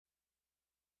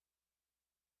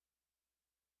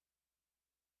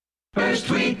First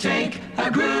we take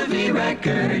a groovy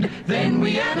record, then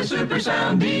we add a super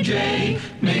sound DJ.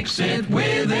 Mix it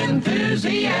with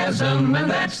enthusiasm, and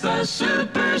that's the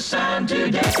super sound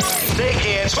today. Hey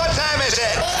kids, what time is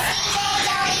it?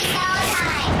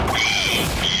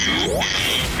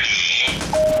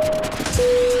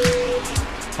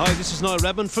 Hi, this is Niall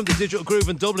Redmond from the Digital Groove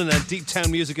in Dublin and Deep Town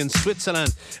Music in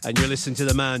Switzerland, and you're listening to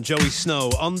the man Joey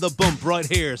Snow on the bump right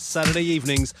here Saturday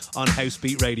evenings on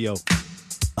Housebeat Radio.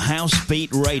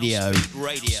 Housebeat Radio.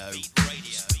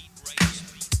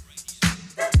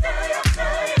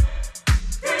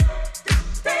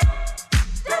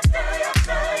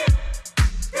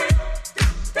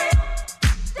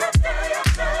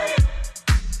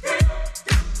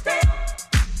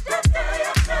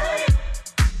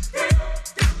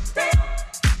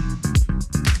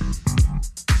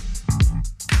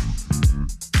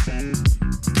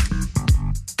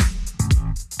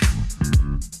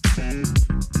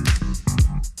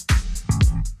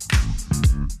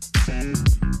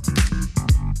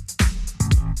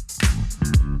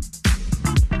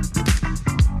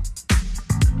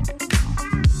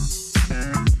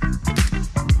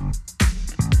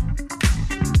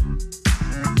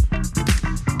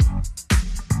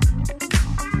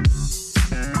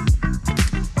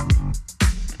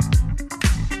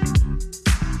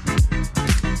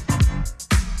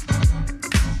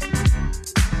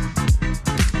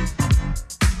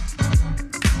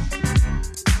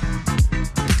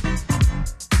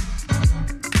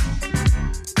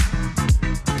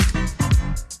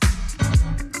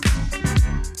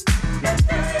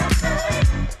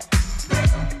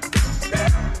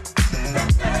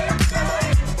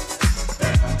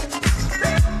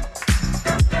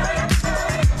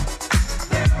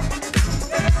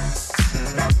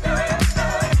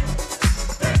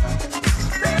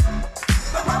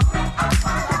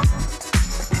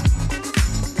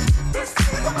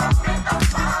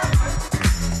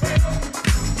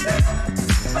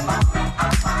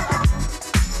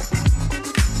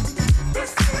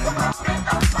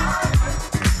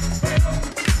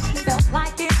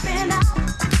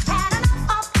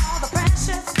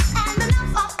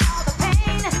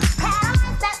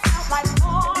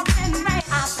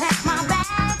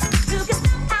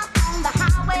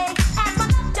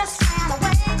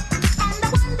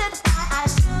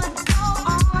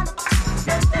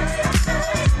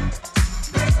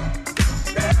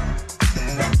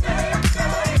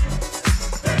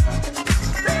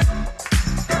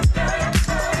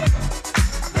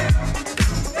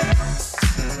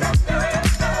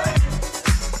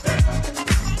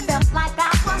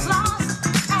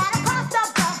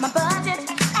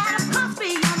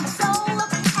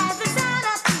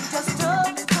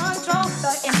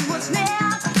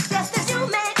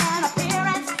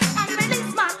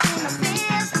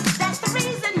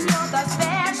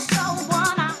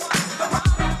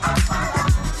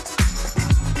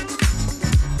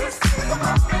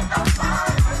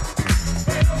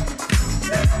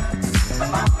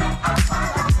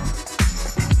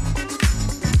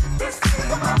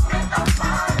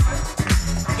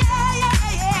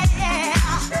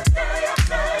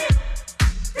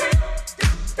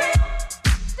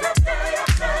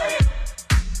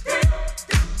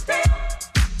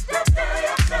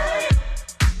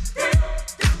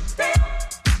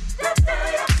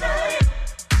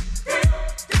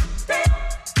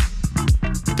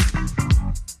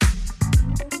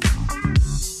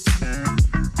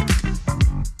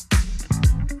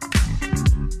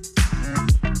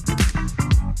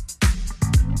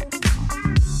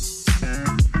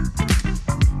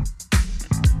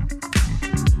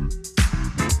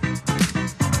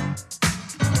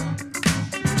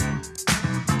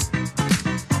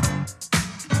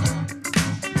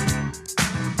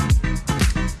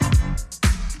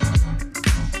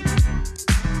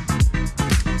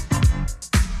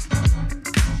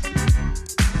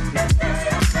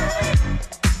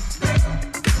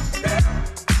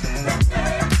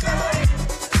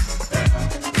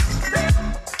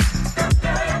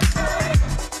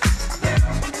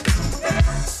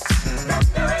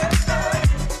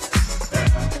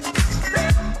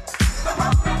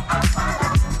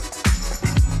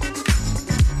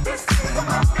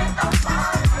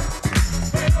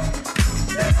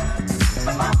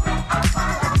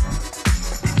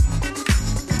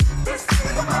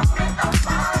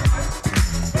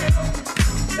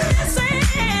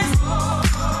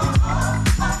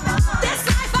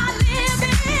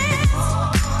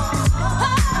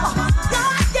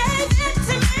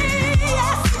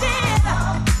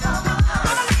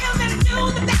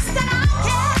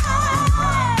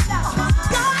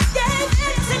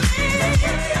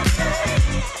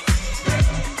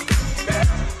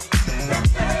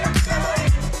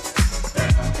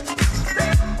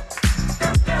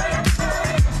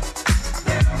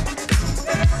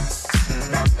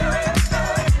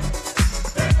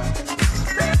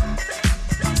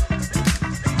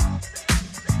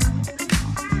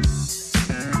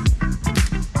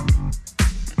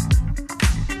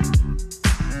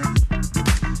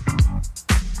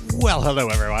 Well, hello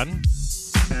everyone.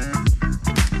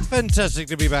 Fantastic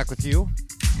to be back with you.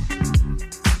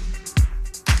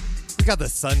 We got the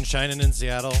sun shining in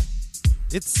Seattle.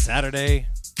 It's Saturday.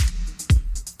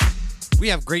 We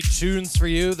have great tunes for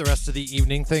you the rest of the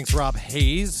evening. Thanks, Rob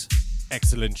Hayes.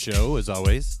 Excellent show, as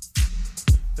always.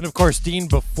 And of course, Dean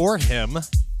before him.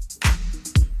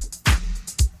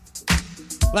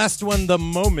 Last one, The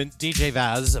Moment, DJ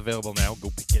Vaz, available now.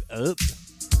 Go pick it up.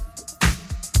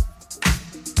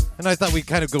 And I thought we'd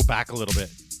kind of go back a little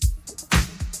bit.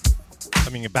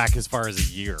 I mean, back as far as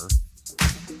a year.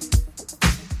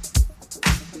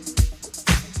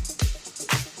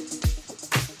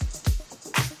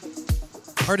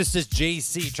 Artist is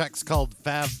JC. Track's called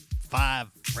Fab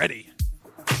Five Freddy.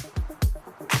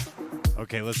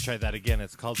 Okay, let's try that again.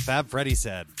 It's called Fab Freddy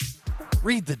Said.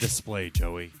 Read the display,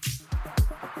 Joey.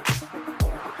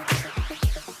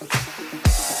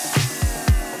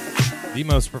 The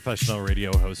most professional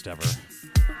radio host ever.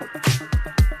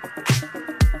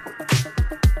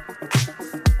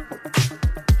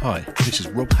 Hi, this is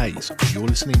Rob Hayes. You're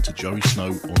listening to Joey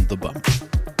Snow on The Bump.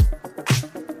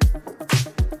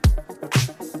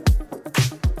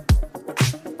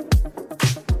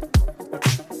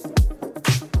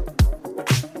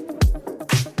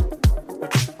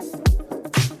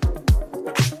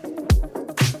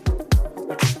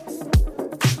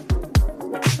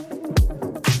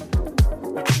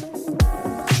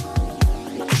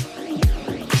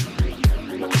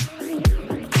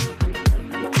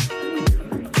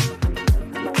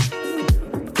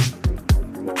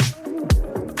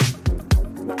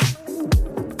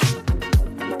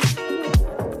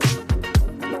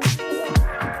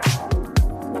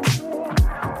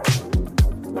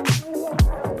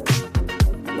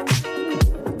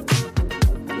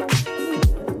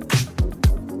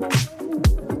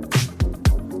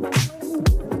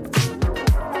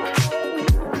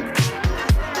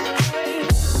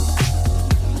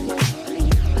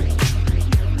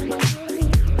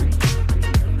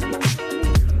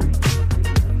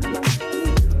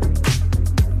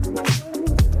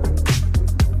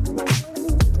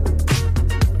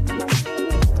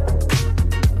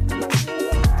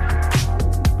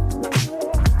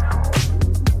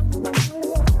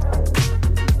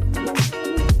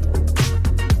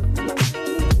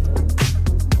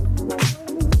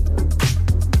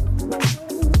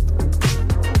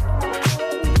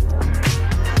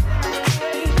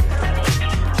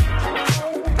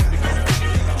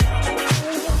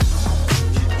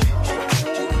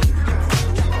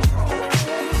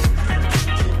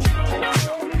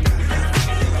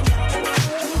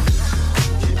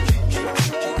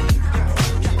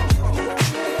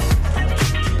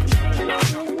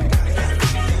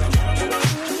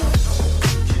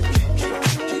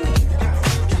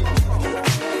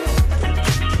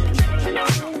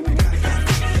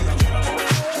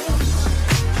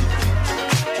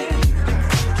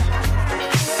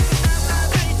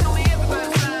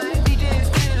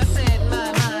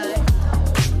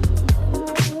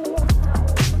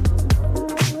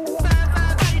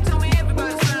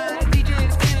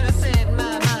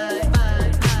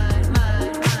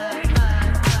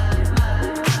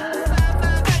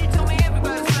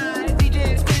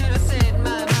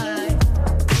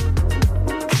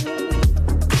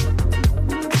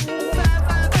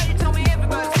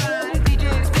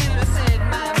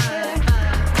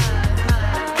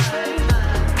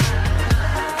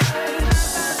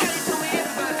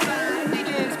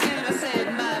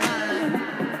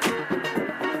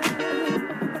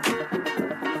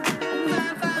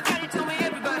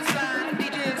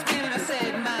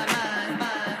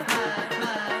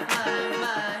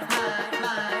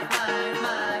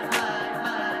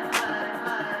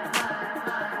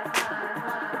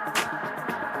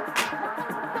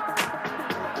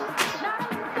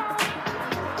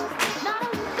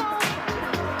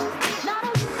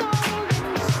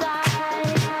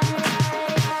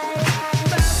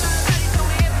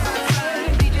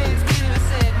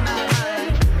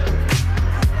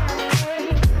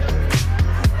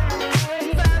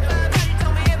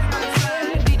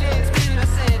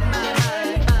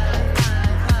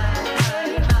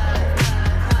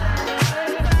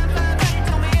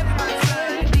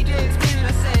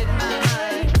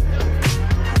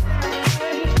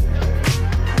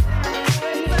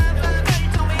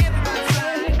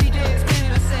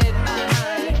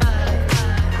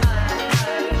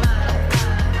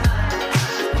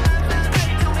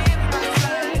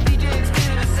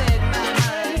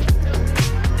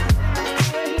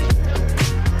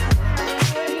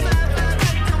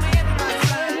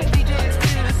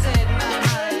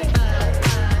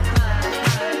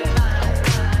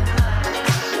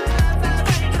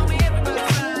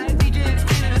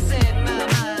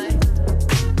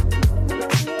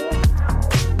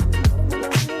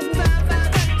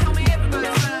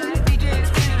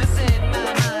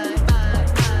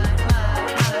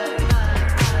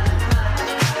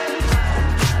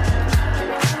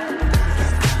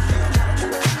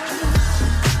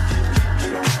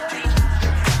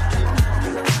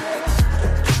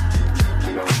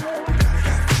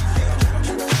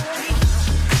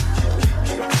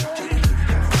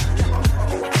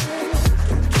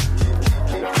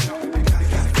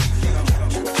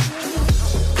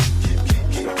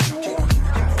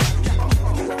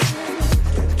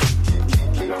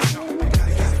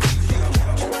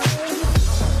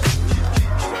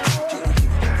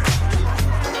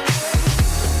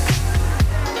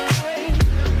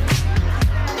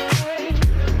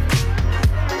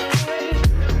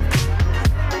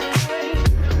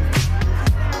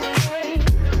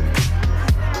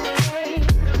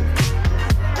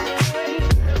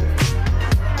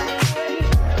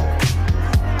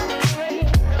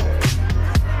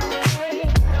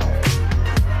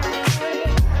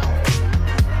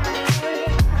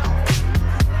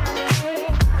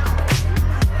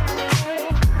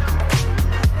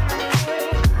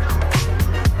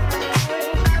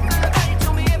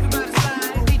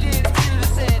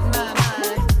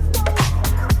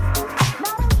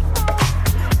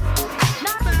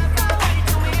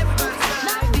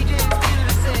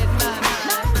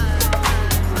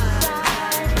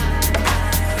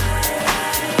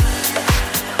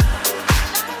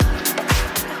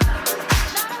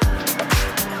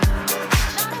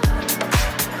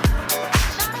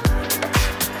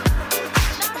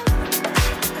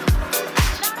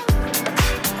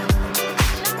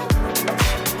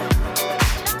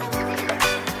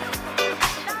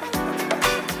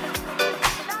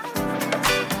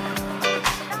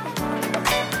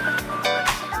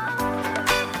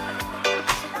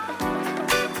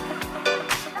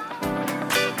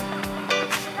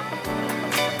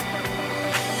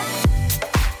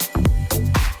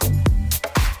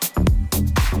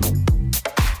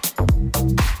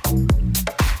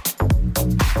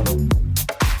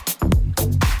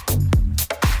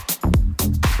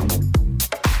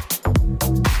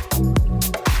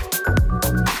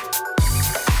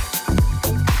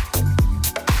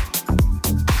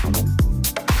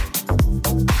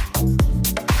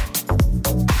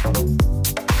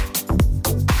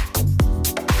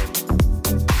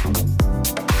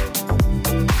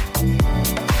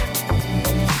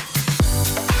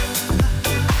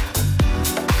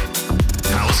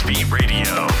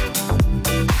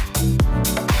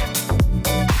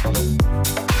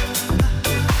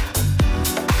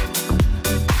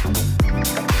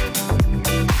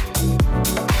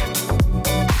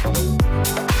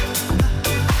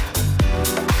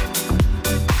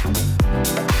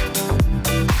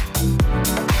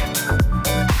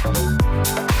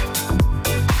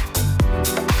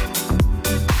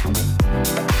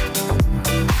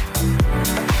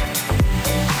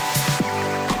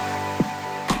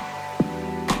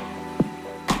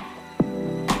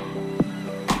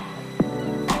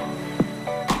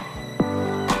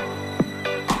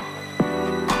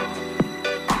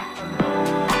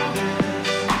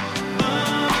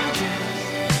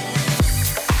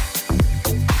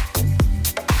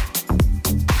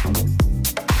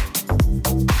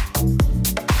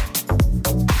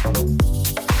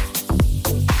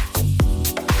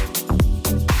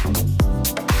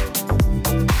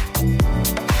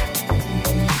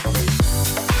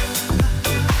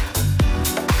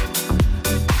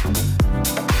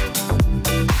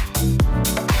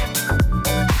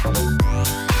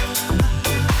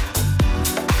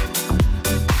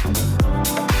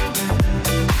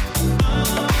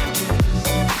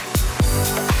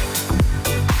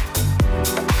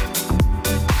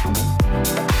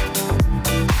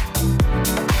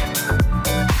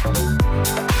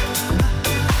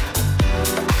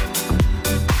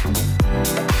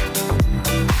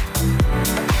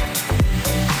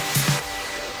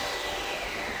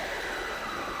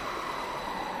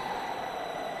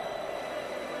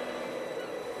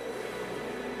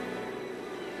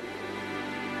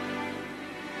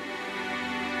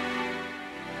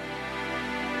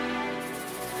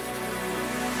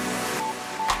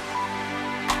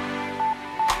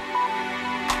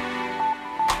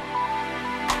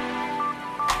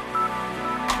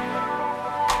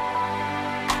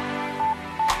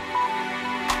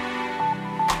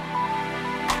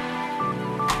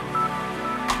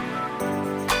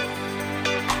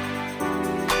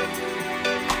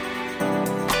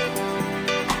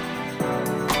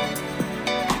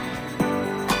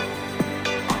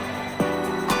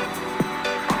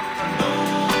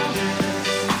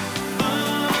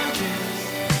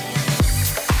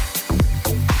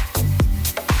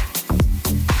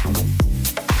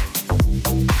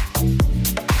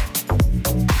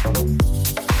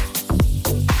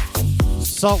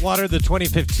 Saltwater, the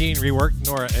 2015 rework,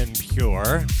 Nora and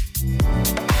Pure.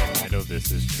 I know this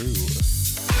is true.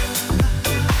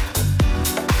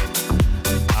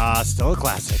 Still a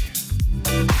classic.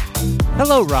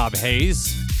 Hello, Rob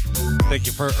Hayes. Thank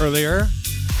you for earlier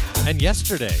and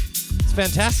yesterday. It's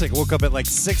fantastic. Woke up at like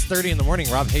 6:30 in the morning.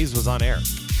 Rob Hayes was on air.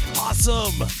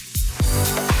 Awesome.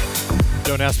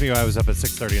 Don't ask me why I was up at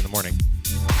 6:30 in the morning.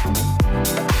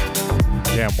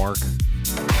 Damn work.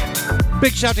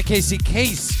 Big shout to Casey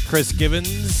Case, Chris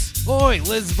Gibbons. Boy,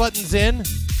 Liz Button's in.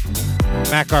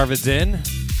 Mac Arvid's in.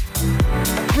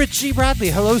 Richie Bradley,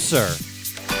 hello, sir.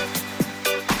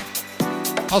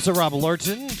 Also, Rob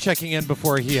Lorton checking in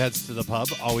before he heads to the pub.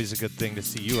 Always a good thing to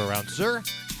see you around, sir.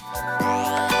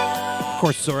 Of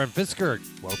course, Soren Fisker,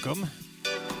 welcome.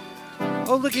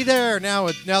 Oh, looky there. Now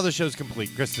the show's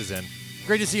complete. Chris is in.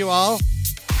 Great to see you all.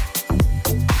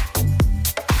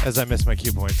 As I miss my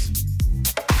cue points.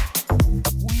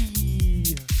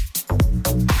 Whee!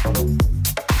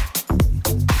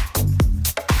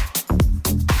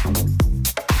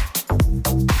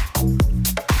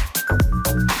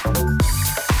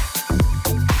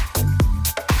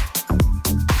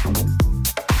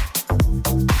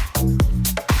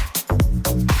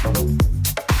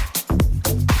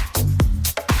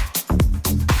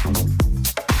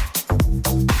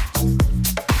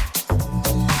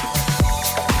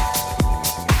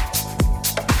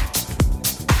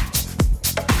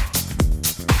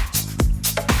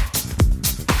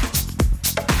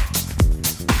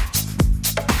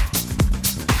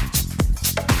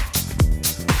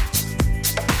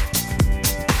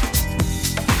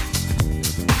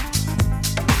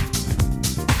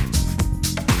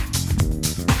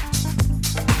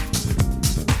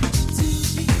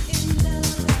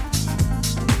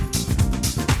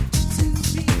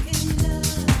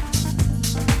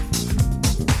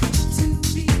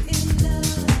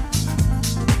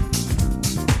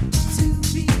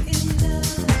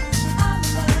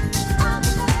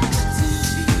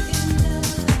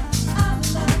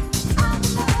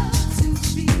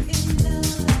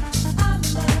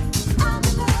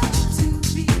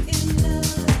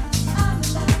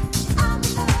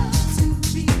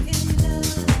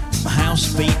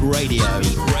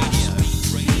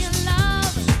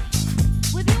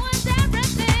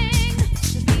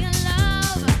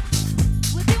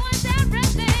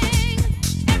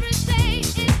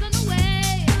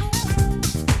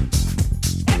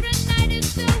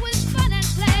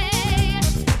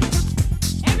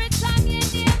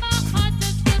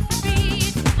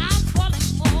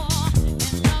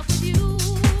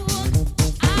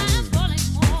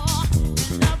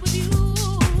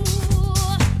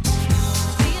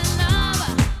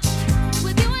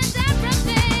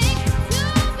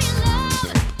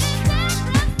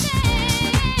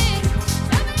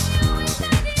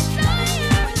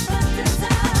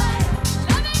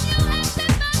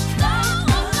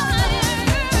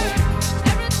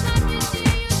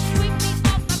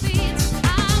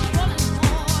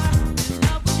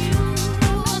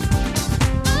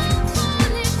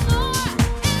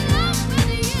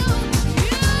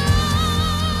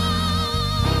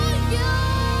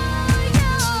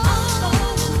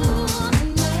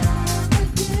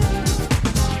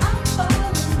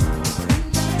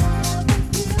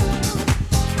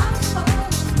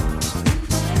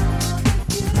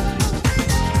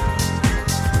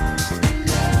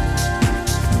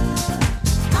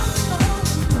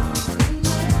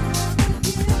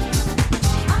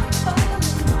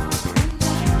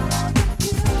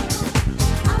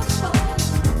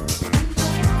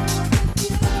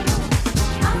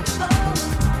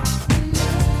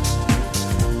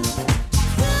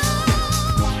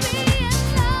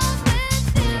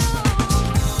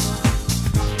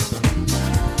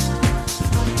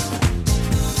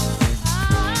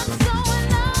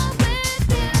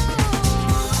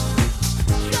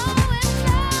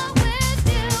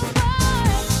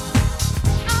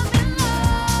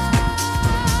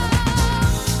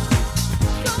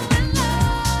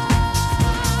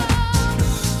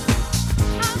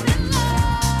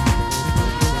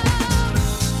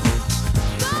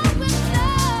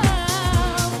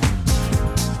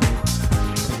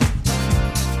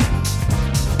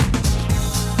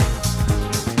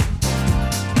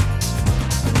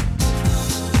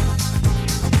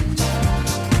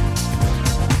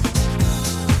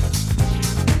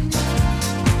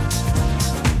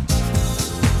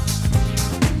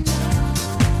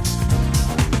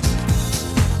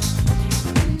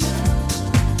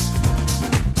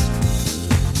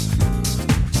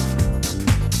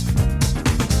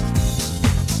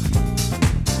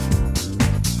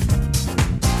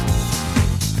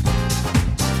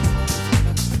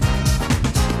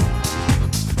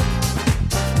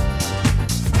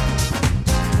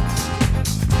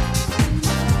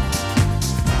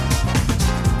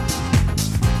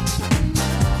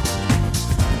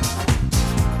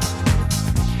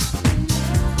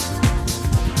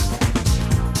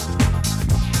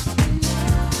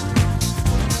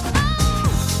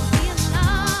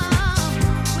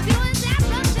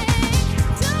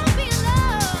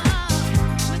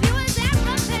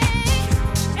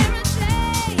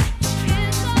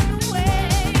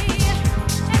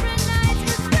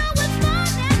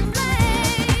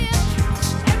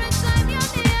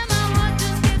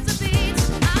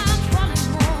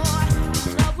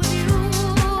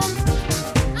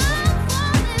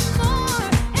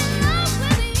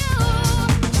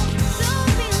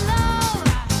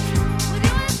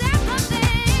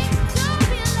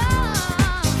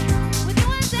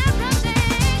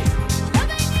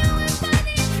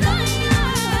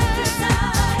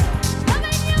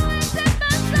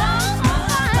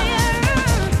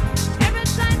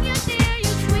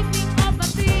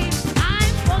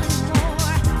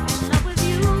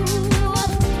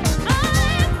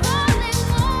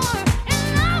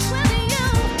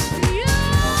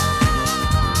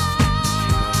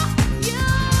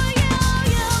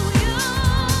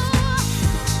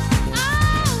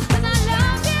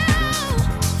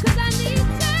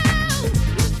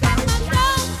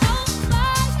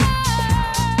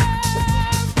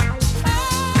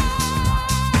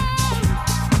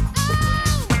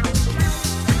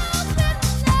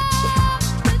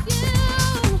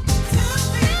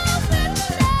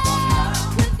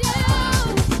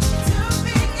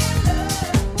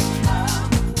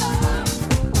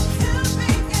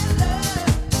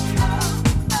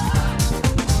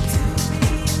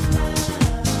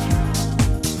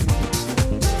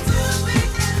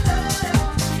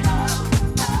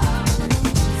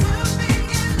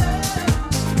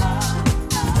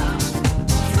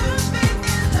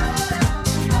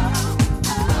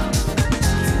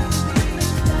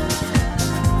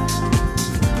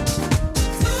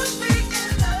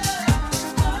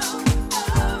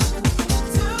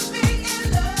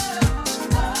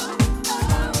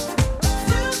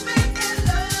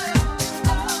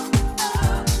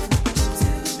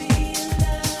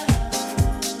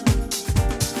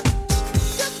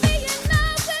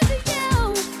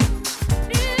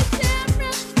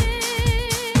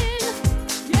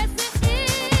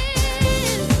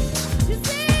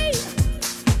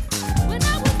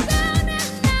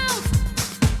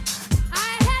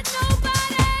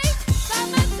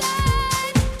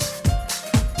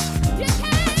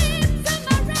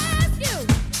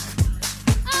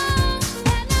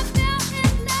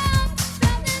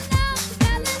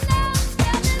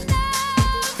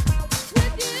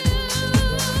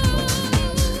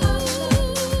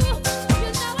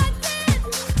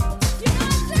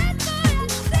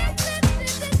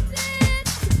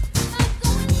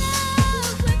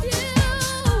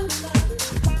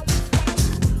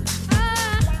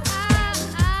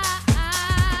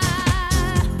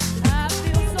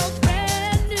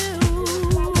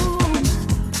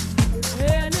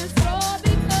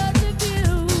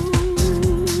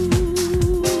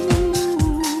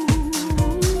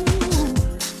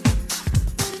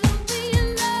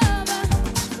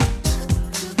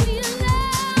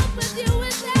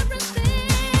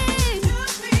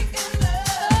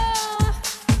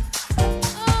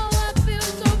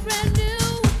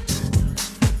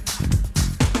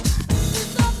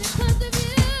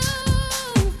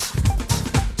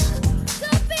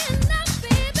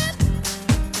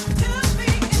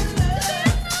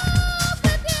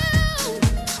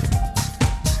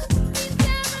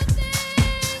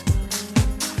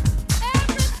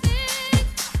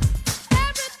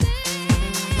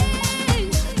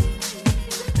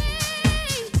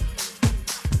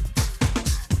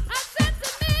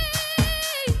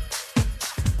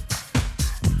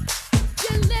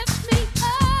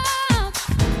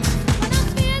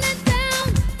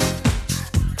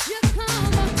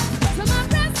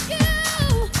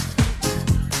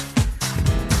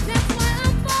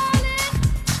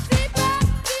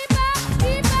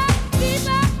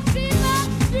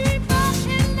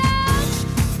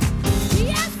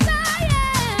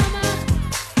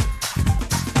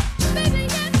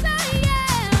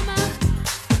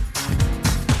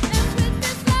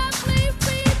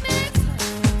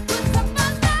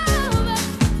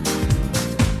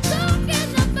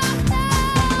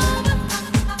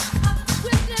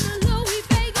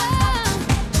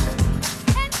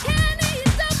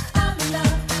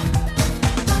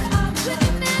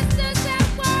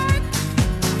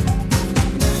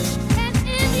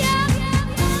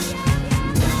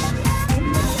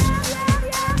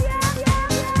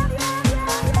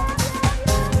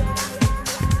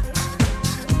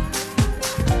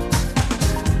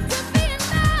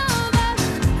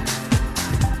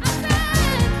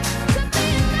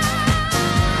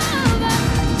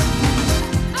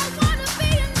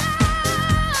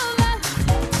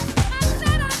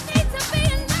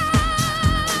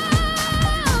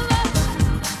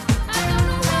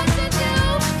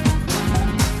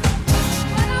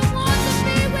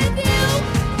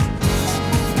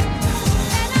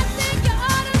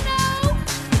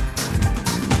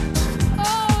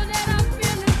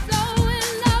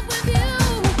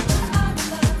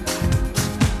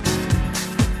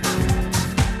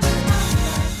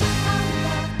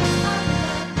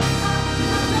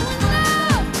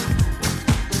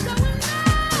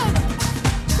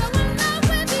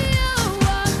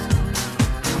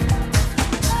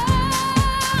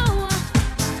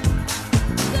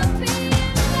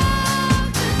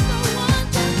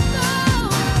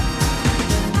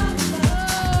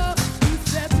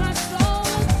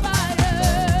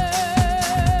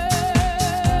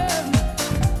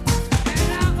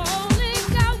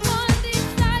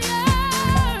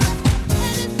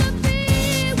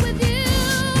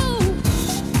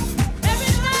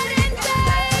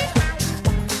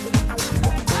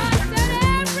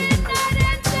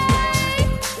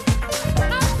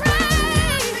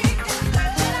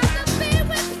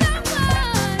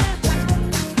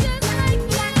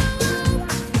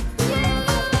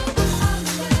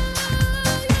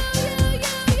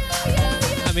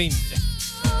 mean,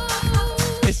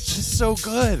 it's just so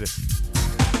good.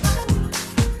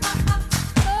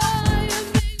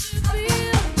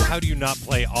 How do you not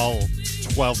play all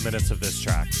 12 minutes of this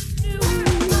track?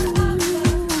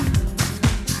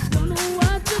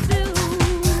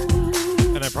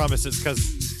 And I promise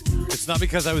it's not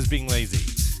because I was being lazy.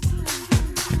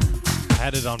 I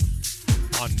had it on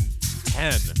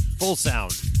 10, full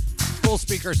sound, full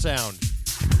speaker sound.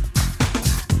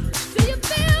 Do you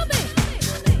feel me?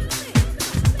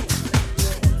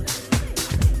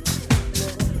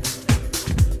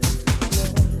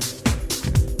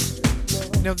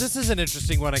 Now, this is an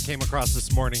interesting one I came across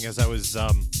this morning as I was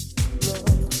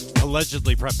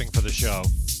allegedly prepping for the show.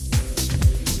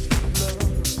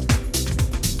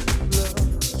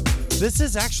 This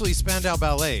is actually Spandau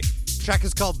Ballet. The track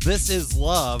is called This Is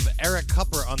Love. Eric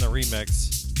Kupper on the remix.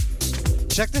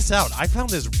 Check this out. I found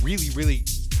this really, really,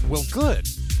 well, good.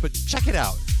 But check it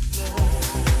out.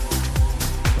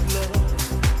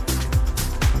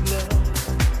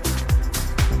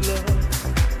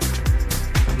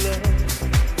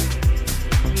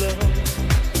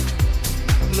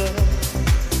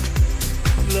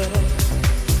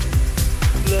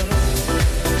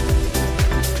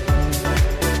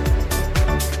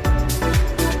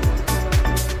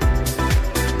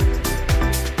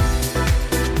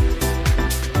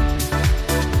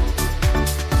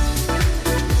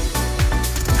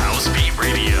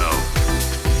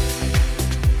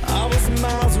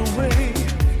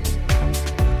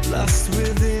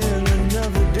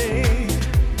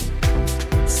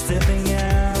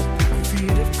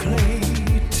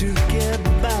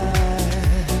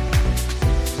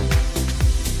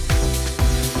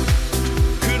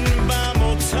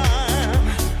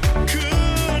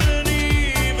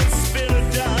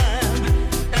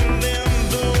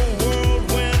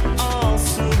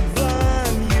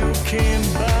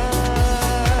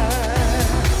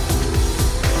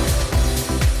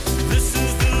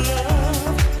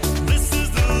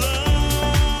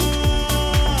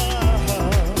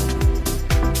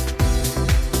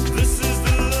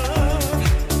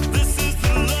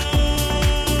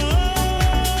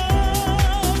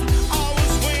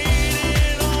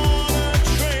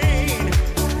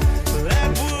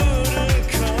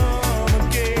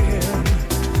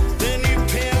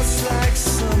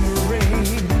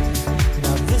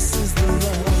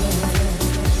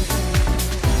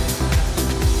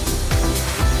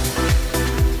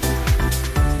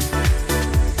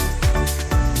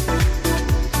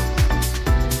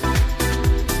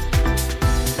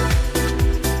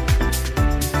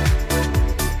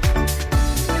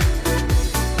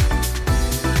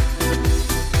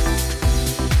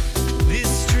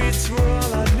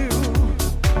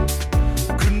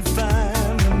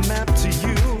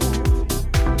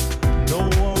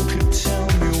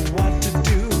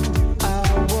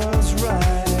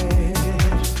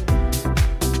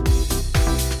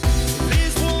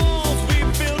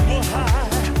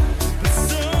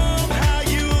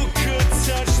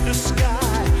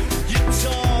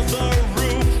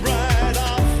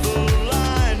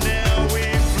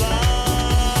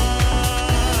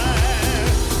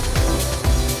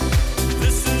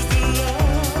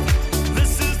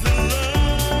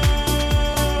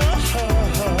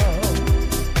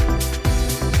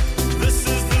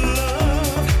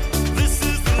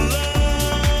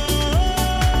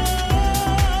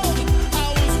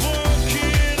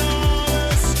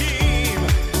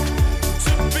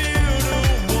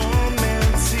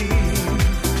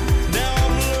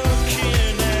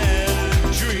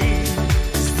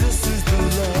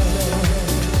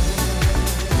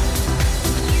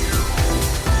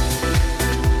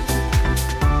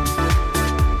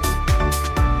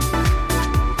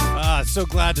 So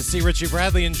glad to see Richie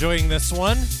Bradley enjoying this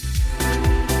one.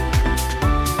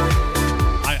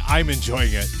 I'm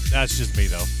enjoying it. That's just me,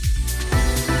 though.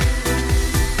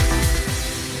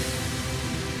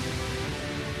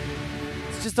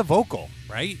 It's just a vocal,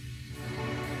 right?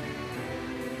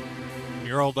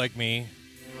 You're old like me.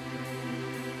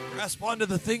 Grasp onto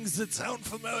the things that sound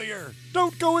familiar.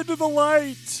 Don't go into the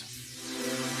light.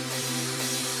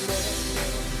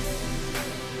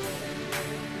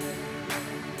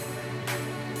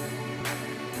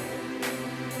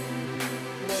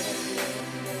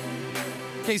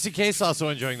 Casey Case also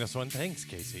enjoying this one. Thanks,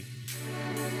 Casey.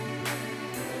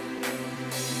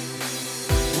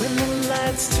 When the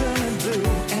lights turn blue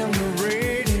and the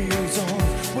radio's on,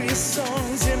 with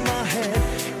songs in my head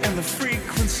and the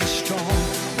frequency strong.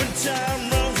 When time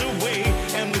runs away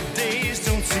and the days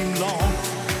don't seem long,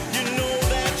 you know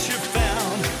that you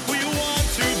found where you want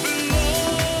to belong.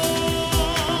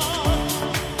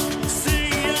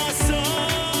 Sing your song.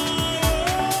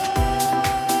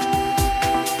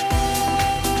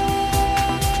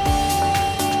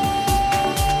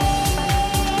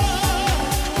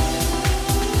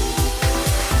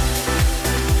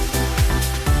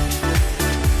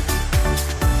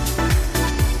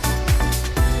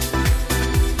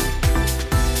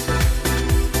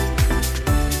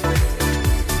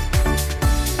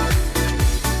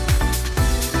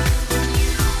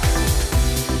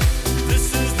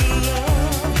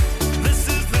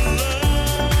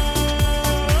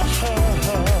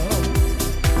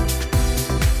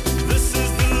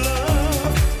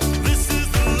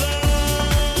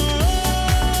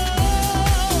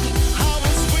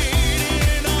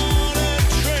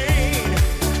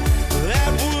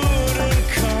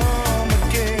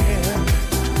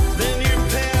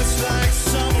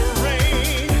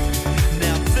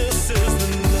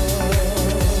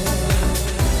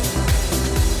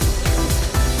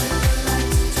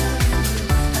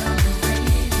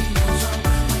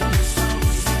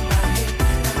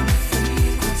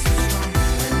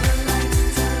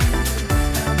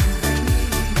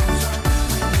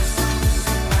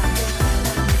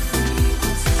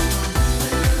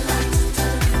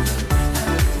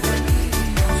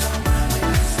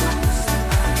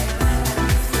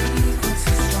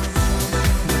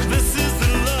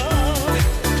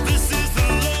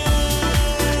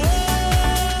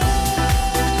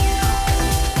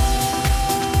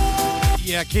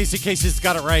 Yeah, Casey's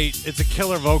got it right. It's a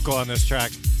killer vocal on this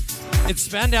track. It's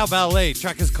Spandau Ballet.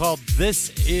 Track is called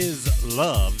This Is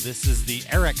Love. This is the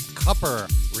Eric Kupper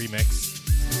remix.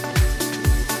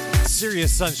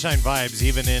 Serious sunshine vibes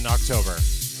even in October.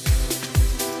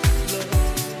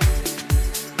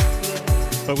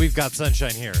 But we've got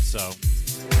sunshine here, so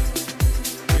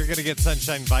you're going to get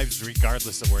sunshine vibes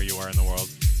regardless of where you are in the world.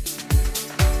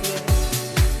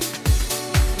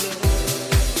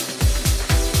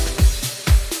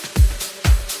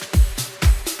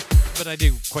 But I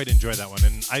do quite enjoy that one,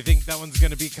 and I think that one's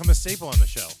going to become a staple on the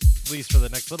show, at least for the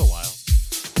next little while.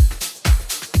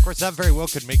 Of course, that very well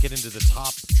could make it into the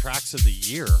top tracks of the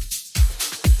year.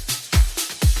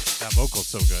 That vocal's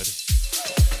so good.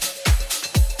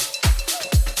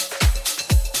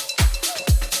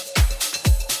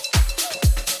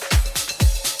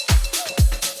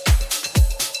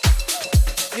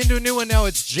 Into a new one now,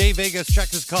 it's Jay Vega's.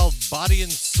 Track is called Body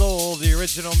and Soul, the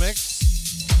original mix.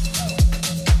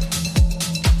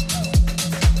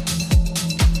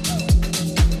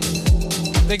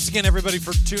 Thanks again, everybody,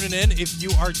 for tuning in. If you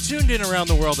are tuned in around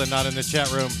the world and not in the chat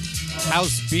room,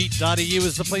 housebeat.eu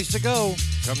is the place to go.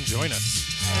 Come join us.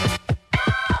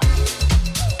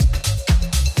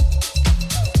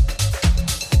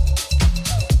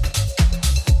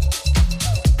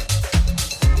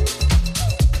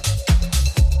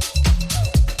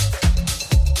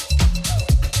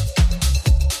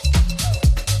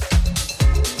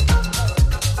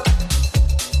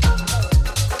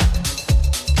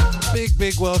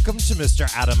 Big welcome to Mr.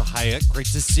 Adam Hyatt. Great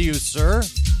to see you, sir.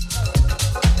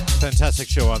 Fantastic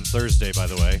show on Thursday, by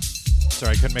the way.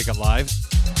 Sorry I couldn't make it live.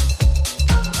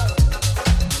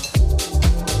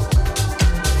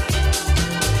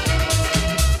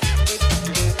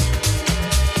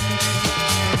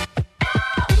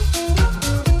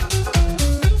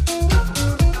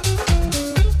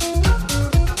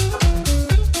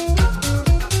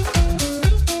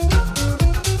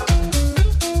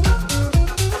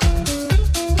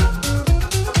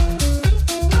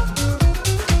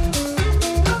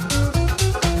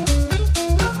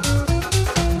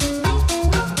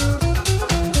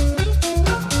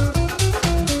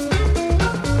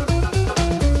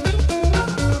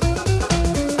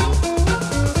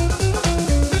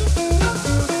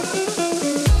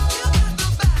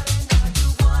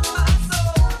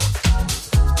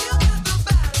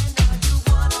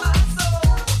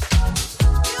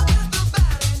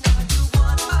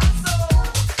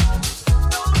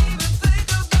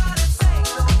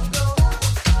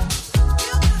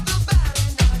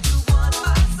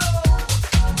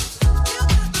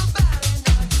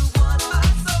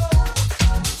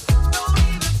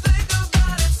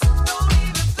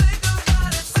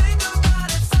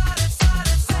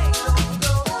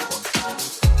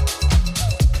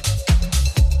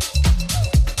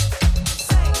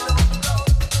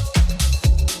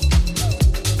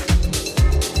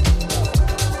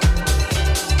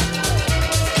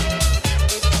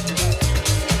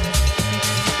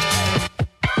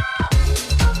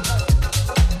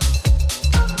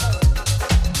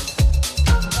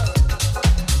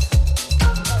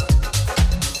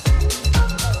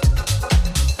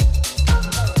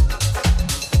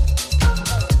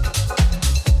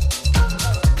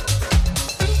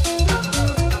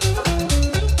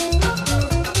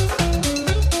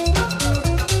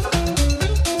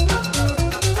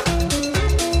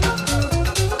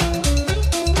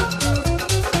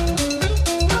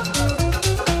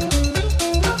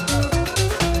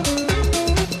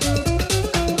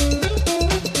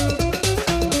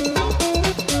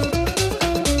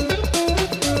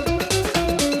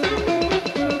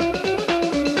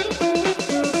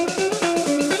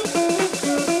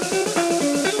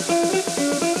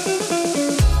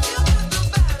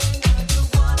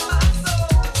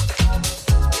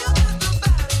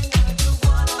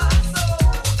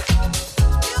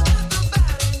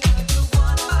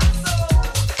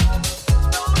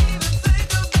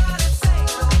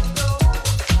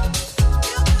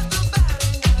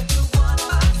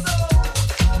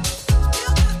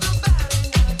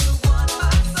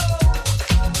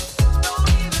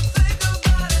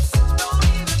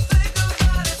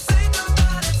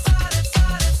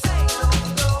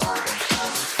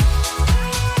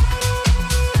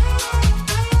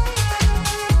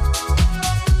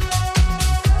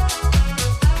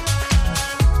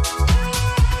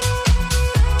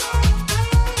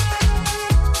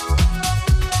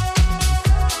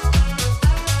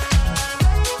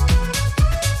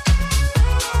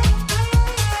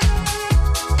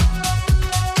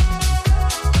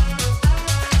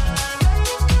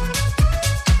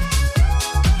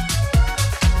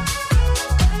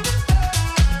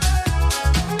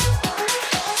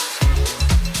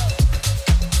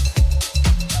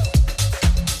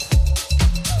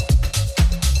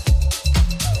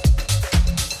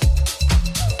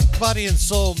 Body and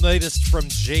Soul, latest from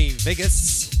Jay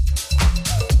Vegas.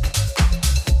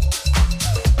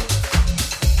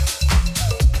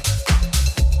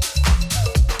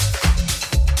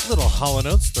 Little Hall &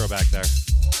 Oates throwback there.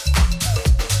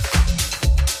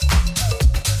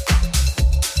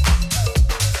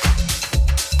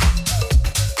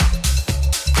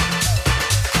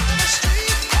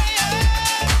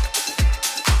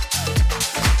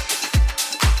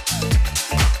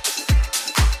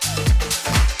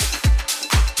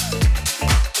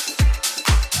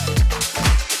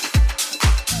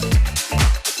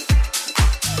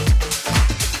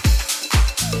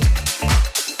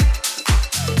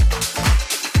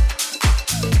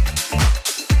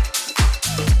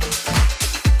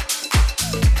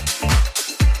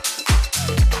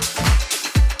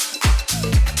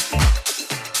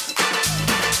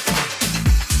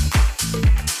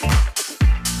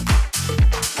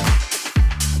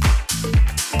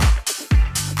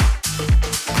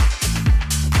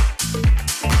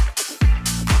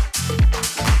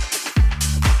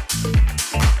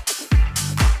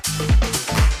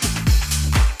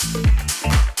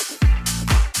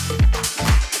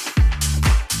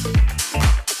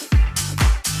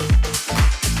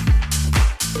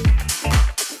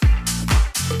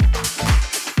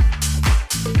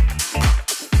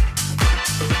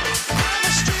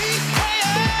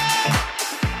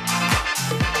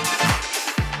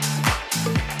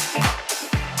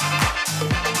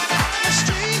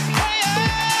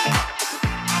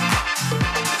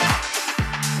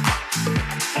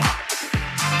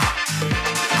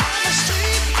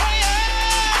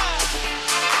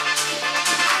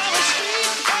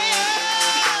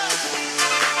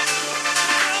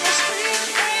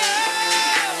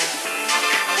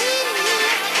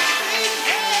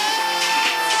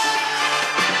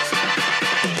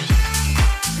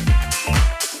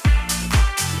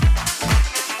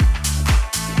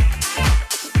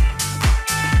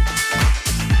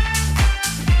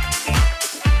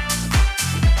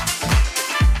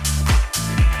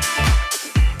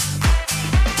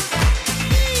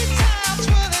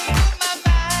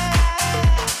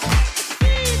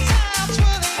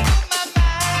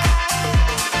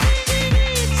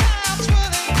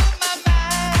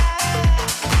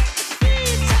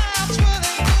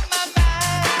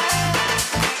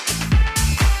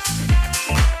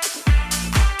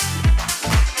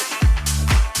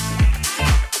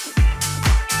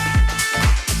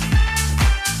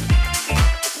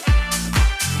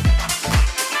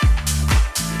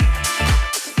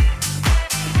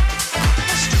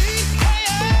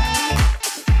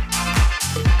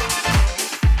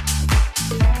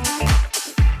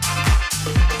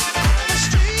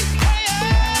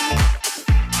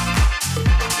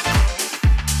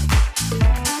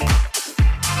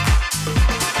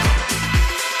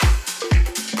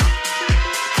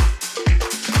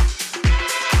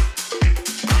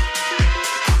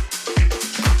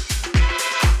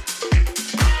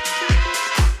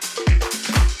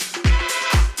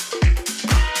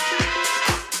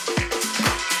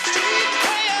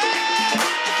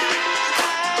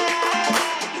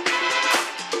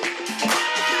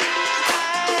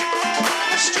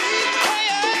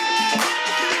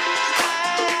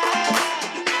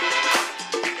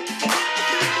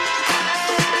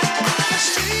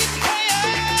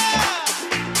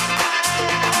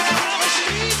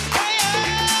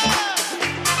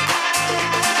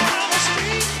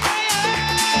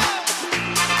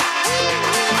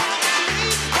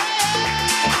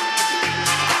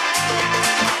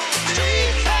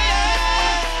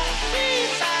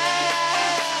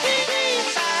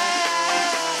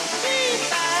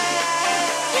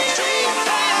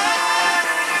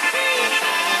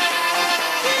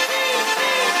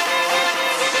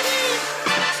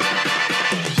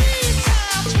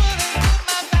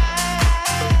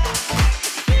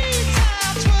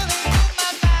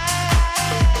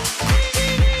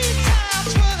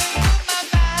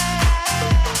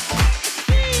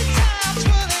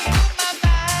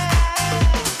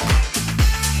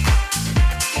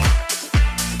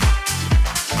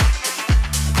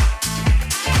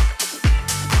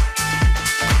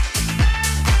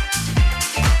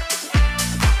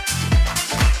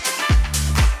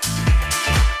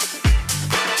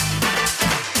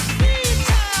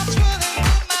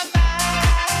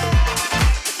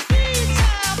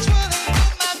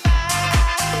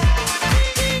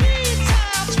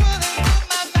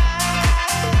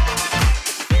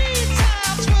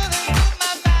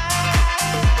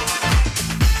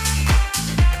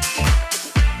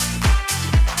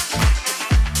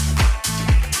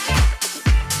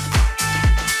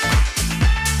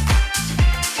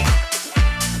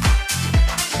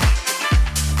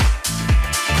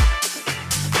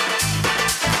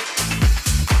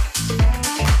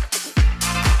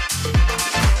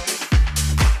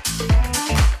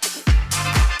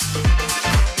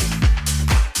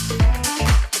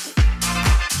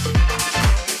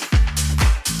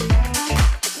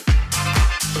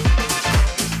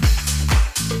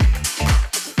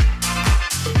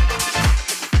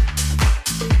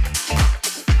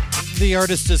 The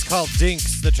artist is called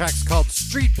Dinks. The track's called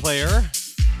Street Player.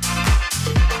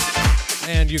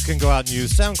 And you can go out and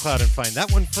use SoundCloud and find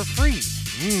that one for free.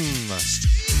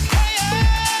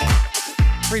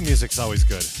 Free music's always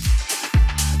good.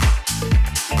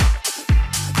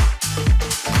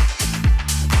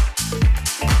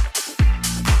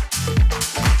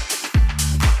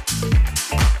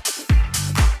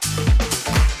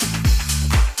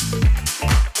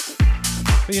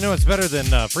 But you know what's better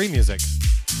than free music?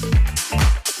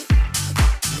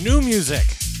 New music.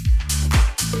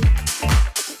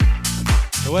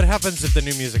 So what happens if the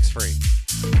new music's free?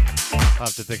 I'll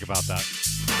have to think about that.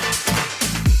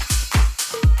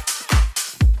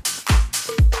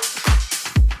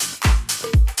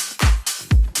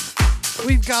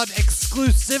 We've got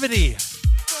exclusivity.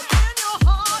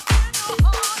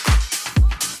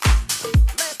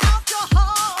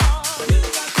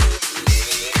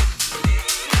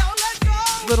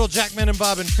 Little Jackman and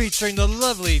Bobbin featuring the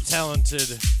lovely,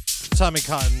 talented Tommy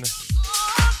Cotton.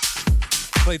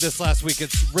 Played this last week.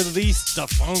 It's Release the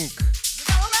Funk.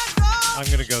 I'm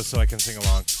gonna go so I can sing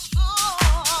along.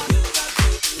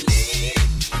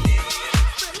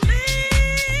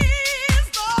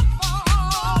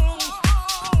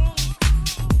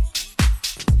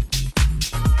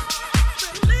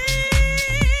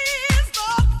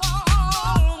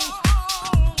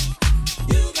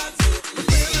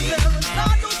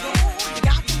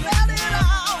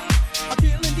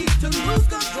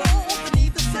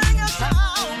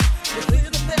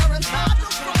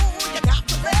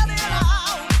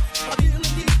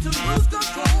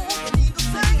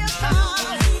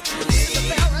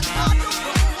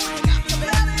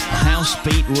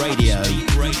 Beat Radio.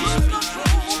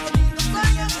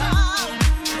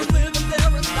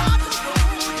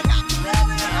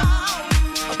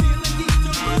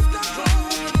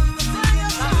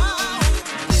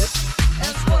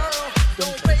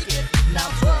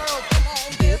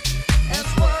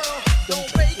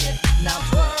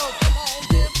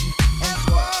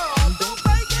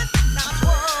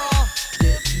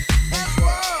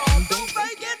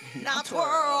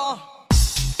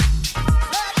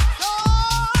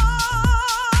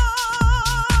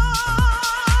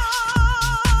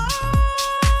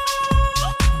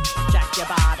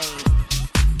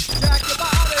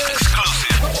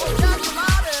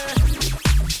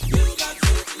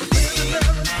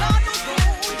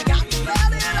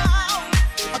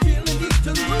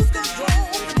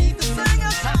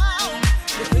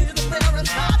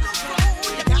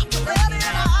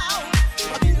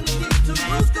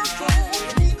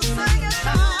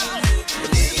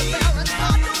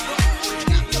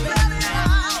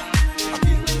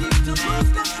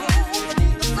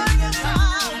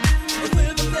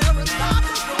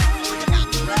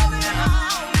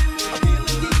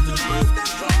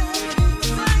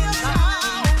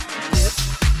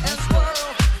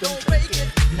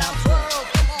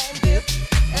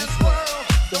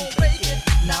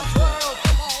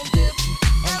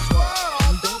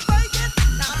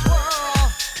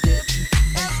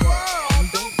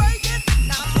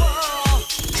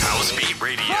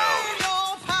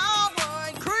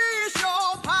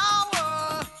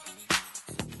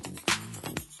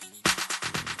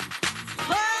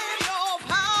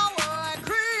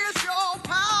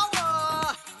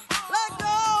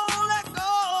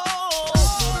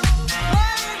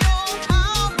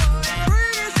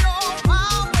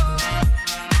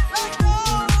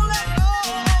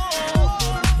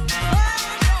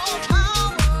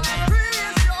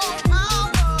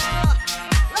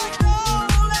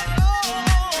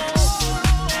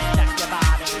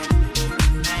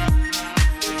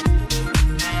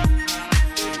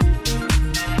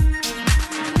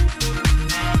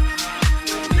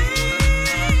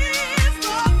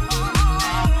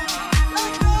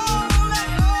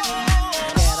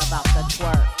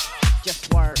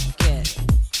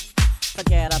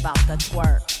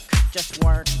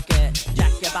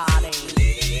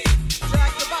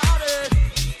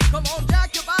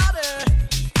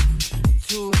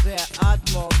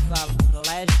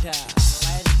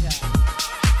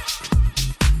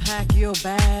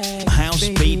 House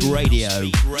Beat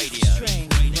Radio.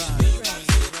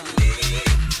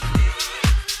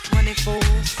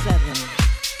 24/7.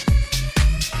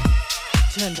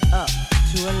 Turned up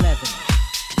to 11.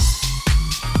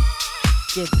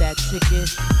 Get that ticket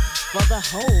for the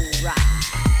whole ride.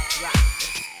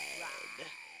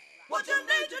 What you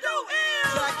need to do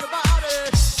is jack your body.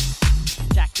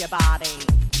 Jack your body.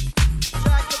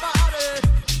 Jack your body.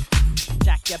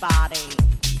 Jack your body.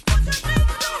 What you need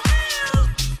to do is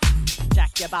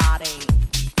jack your body.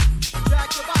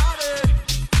 Jack your body.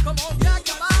 Come on, jack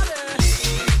your body.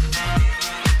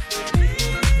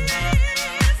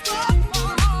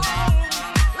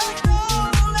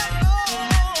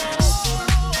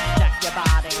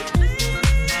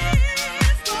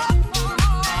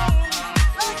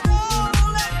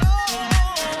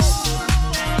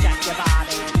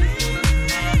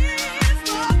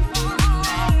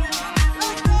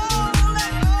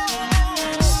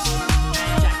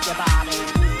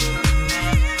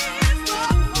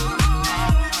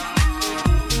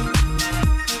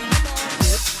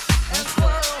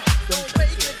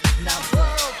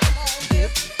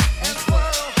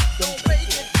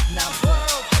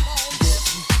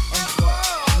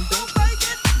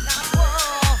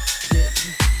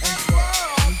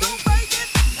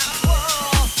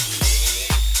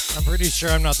 sure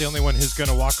I'm not the only one who's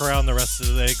going to walk around the rest of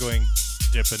the day going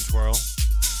dip and twirl.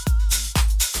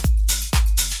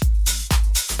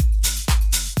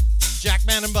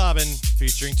 Jackman and Bobbin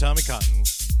featuring Tommy Cotton.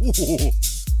 Ooh,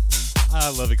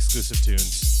 I love exclusive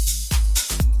tunes.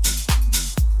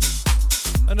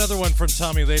 Another one from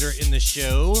Tommy later in the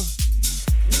show.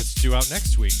 It's due out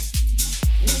next week.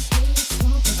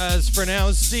 As for now,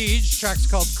 Siege, track's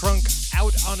called Crunk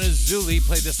Out on a Zuli.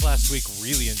 Played this last week.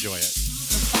 Really enjoy it.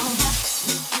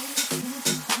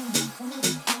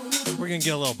 We're going to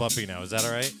get a little bumpy now. Is that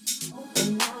all right?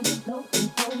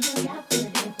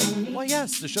 Well,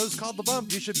 yes, the show's called The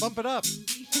Bump. You should bump it up.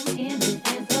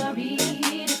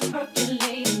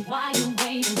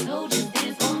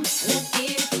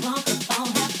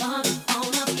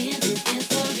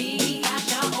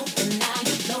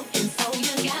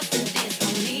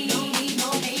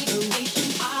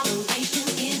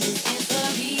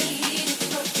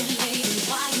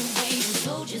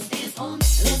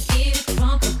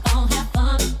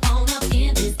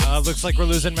 Looks like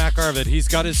we're losing Mac Arvid. He's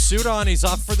got his suit on. He's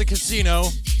off for the casino.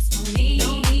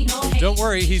 Don't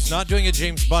worry, he's not doing a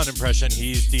James Bond impression.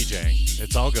 He's DJing.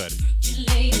 It's all good.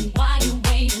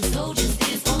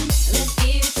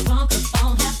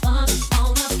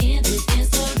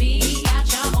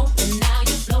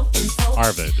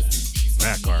 Arvid.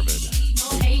 Mac Arvid.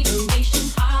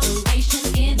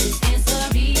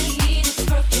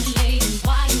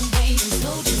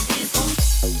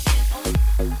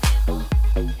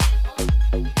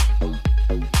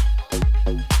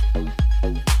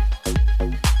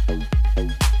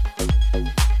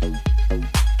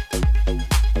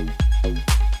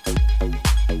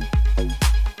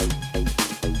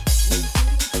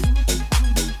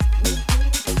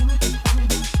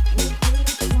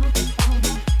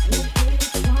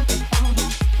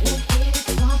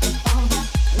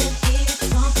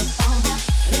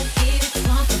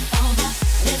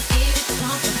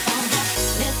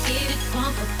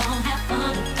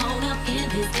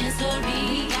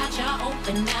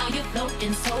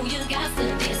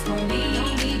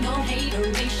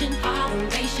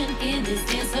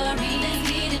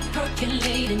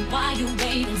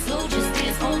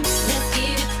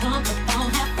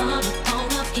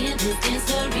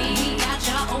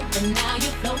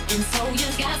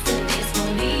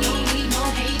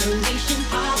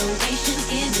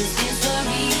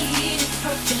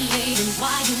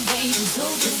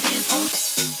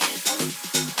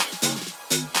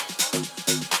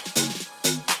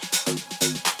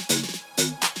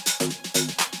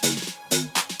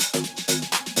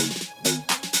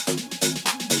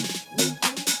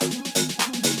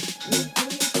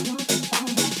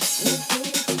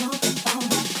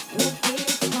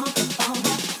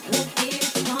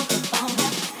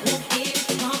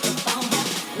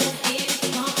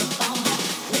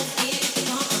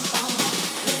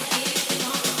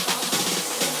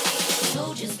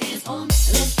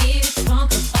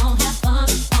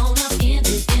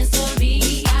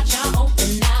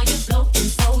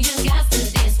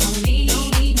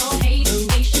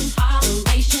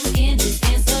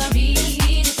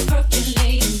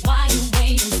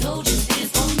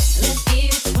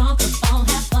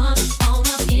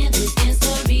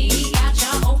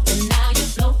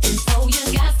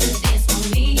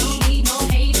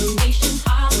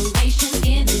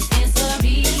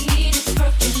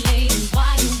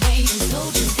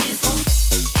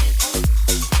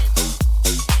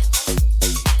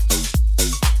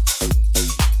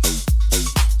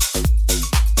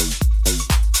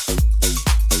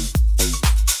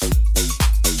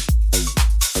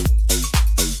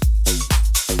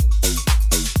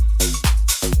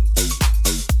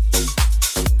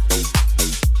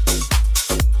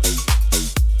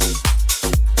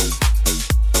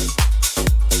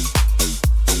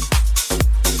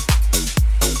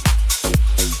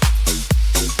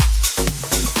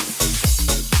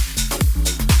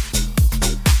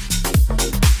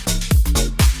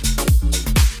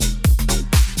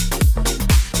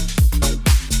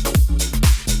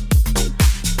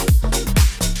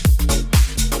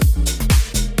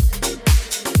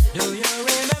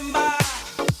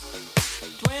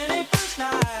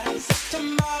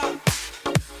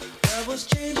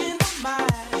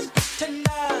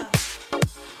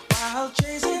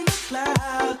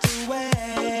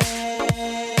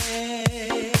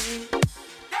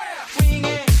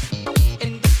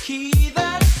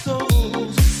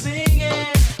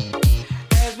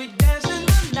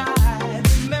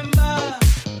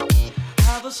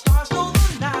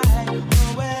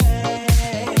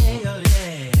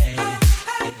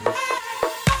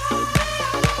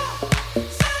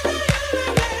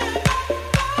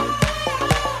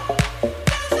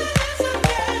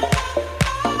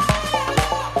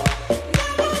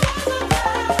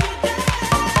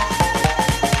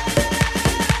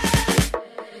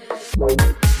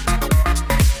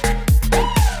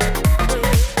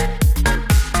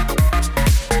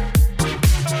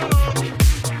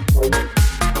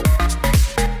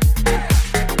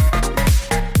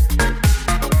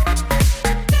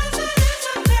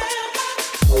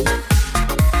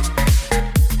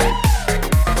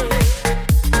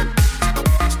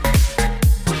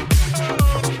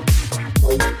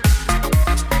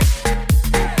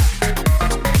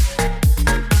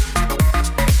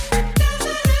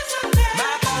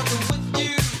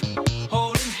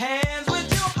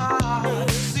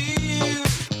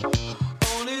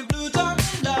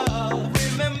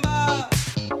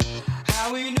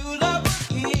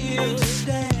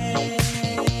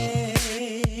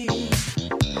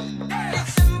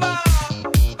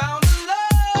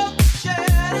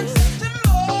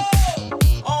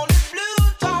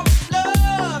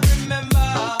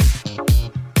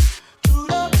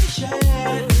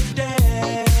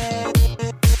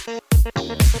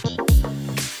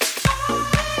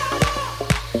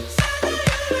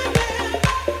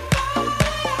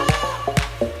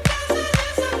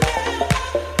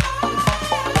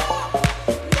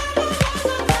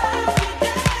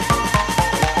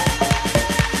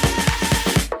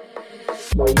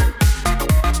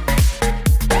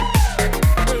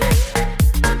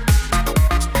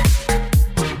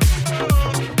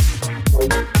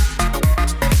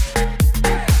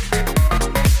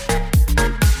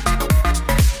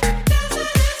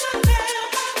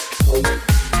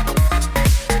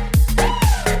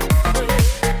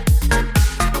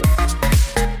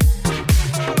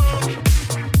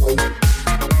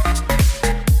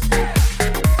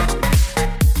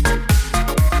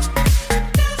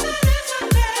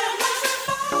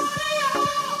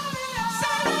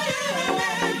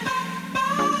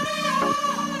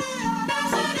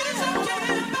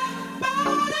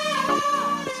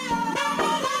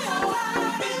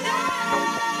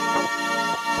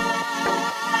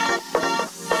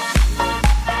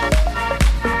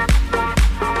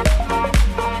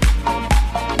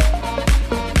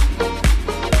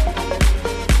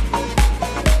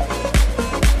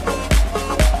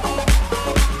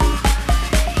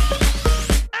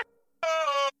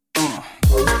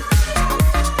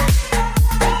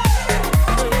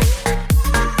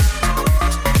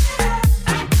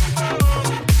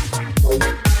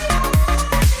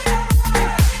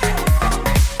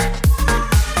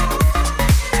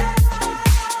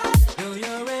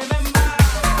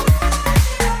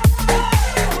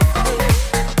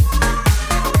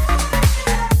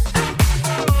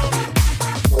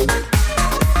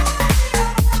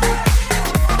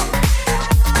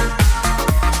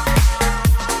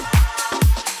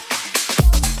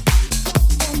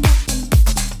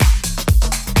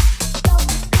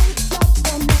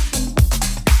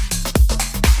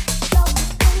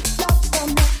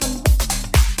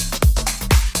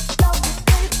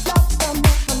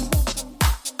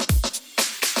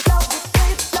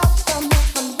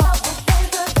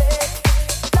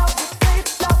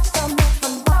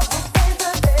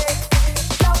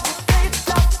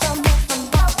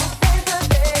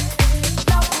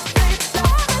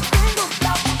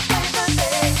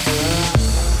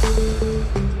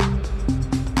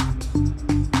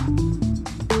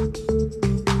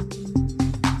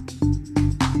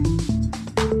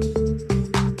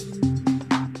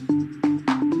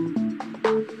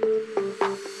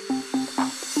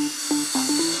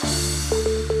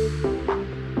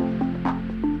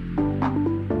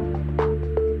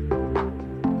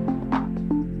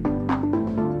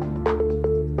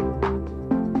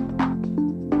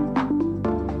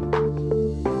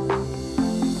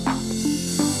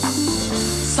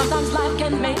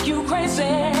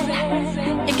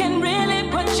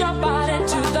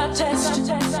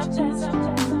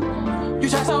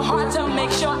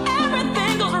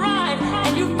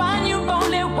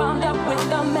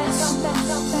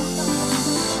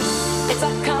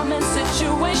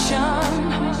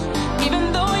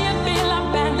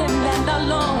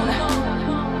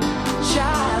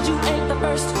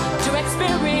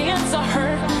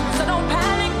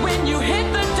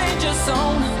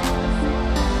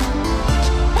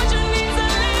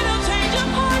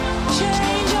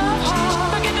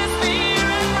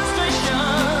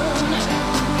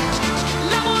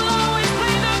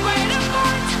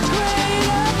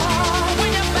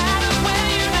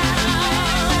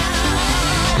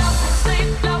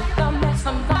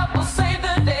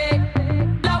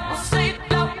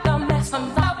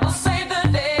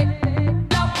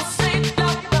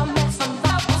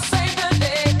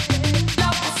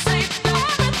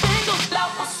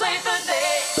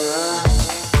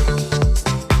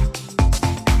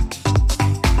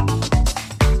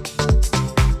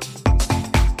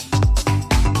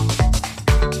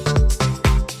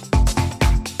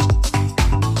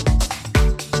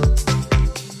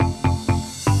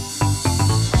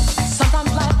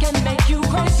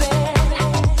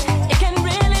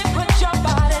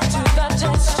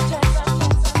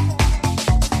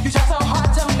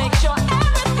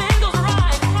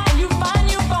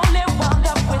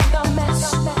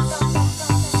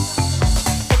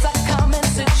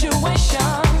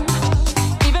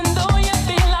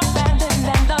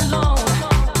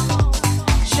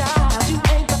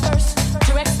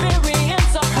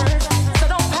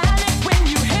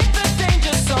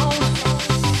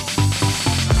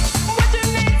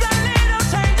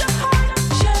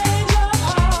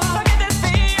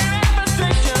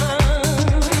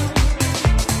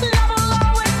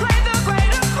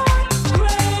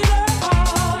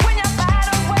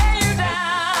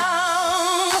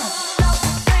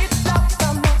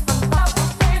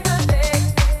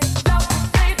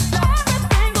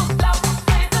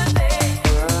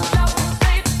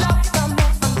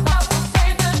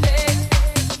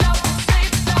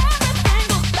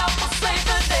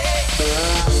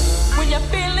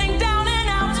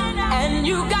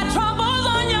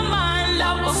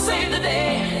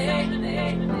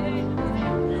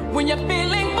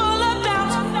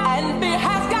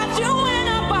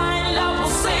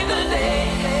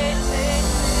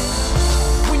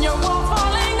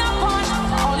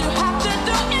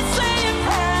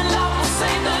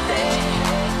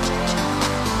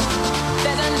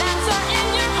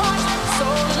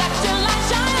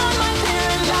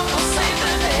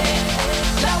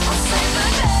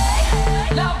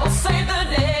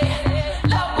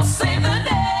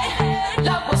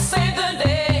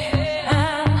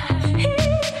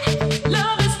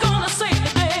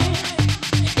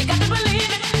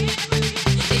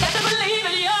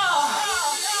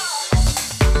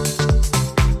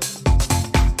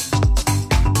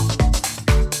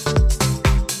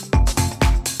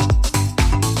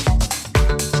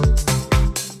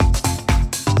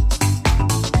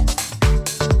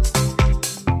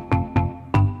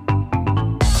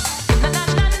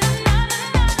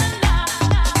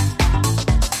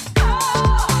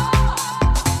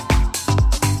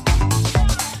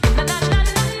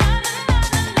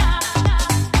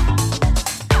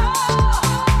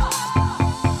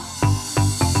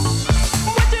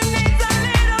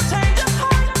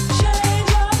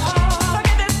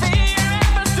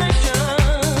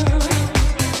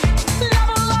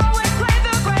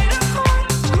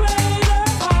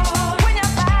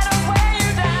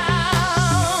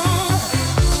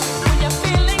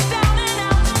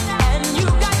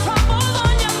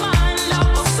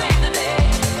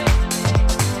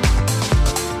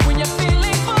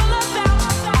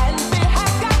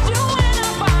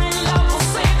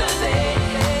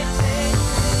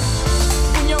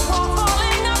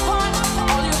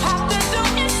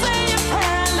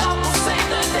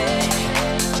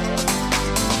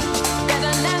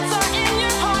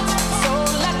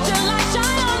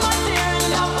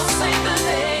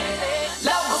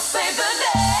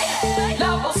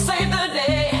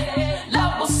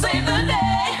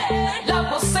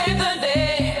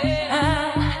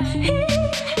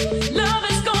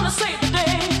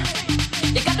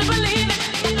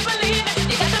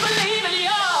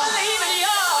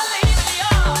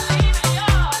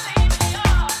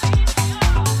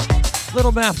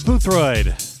 Little Math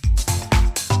Boothroyd.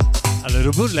 A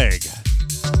little bootleg.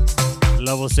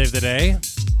 Love will save the day.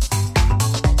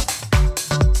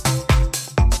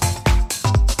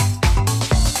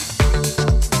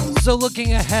 So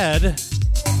looking ahead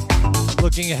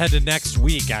to next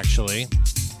week, actually.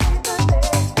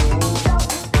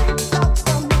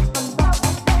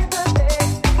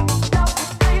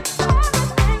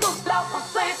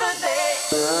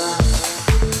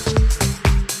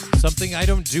 Something I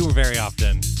don't do very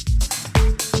often.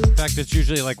 In fact, it's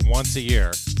usually like once a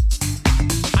year.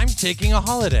 I'm taking a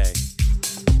holiday.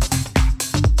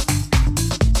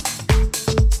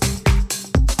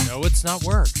 No, it's not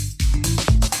work.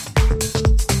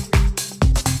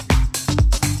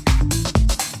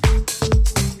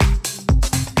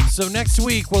 So next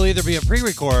week will either be a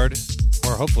pre-record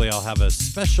or hopefully I'll have a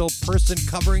special person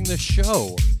covering the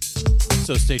show.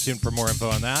 So stay tuned for more info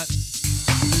on that.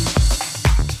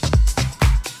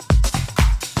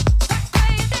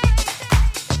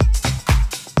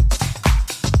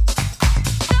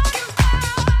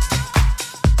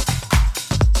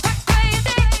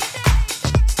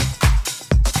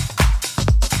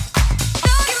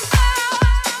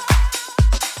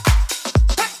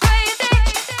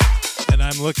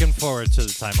 Looking forward to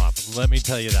the time off. Let me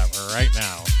tell you that right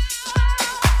now.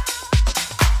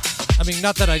 I mean,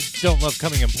 not that I don't love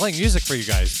coming and playing music for you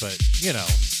guys, but, you know.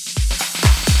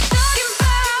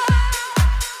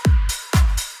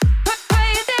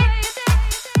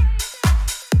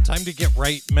 Time to get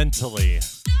right mentally.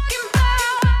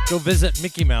 Go visit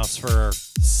Mickey Mouse for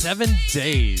 7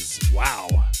 days. Wow.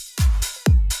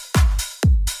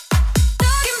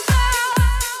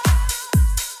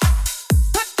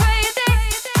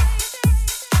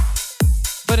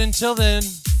 But until then,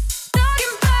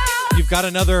 you've got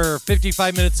another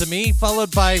 55 minutes of me,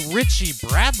 followed by Richie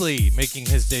Bradley making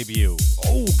his debut.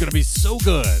 Oh, gonna be so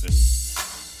good.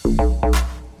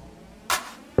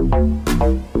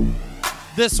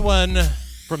 This one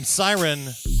from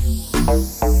Siren.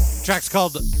 Track's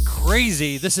called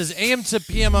Crazy. This is AM to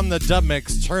PM on the dub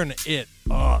mix. Turn it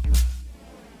up.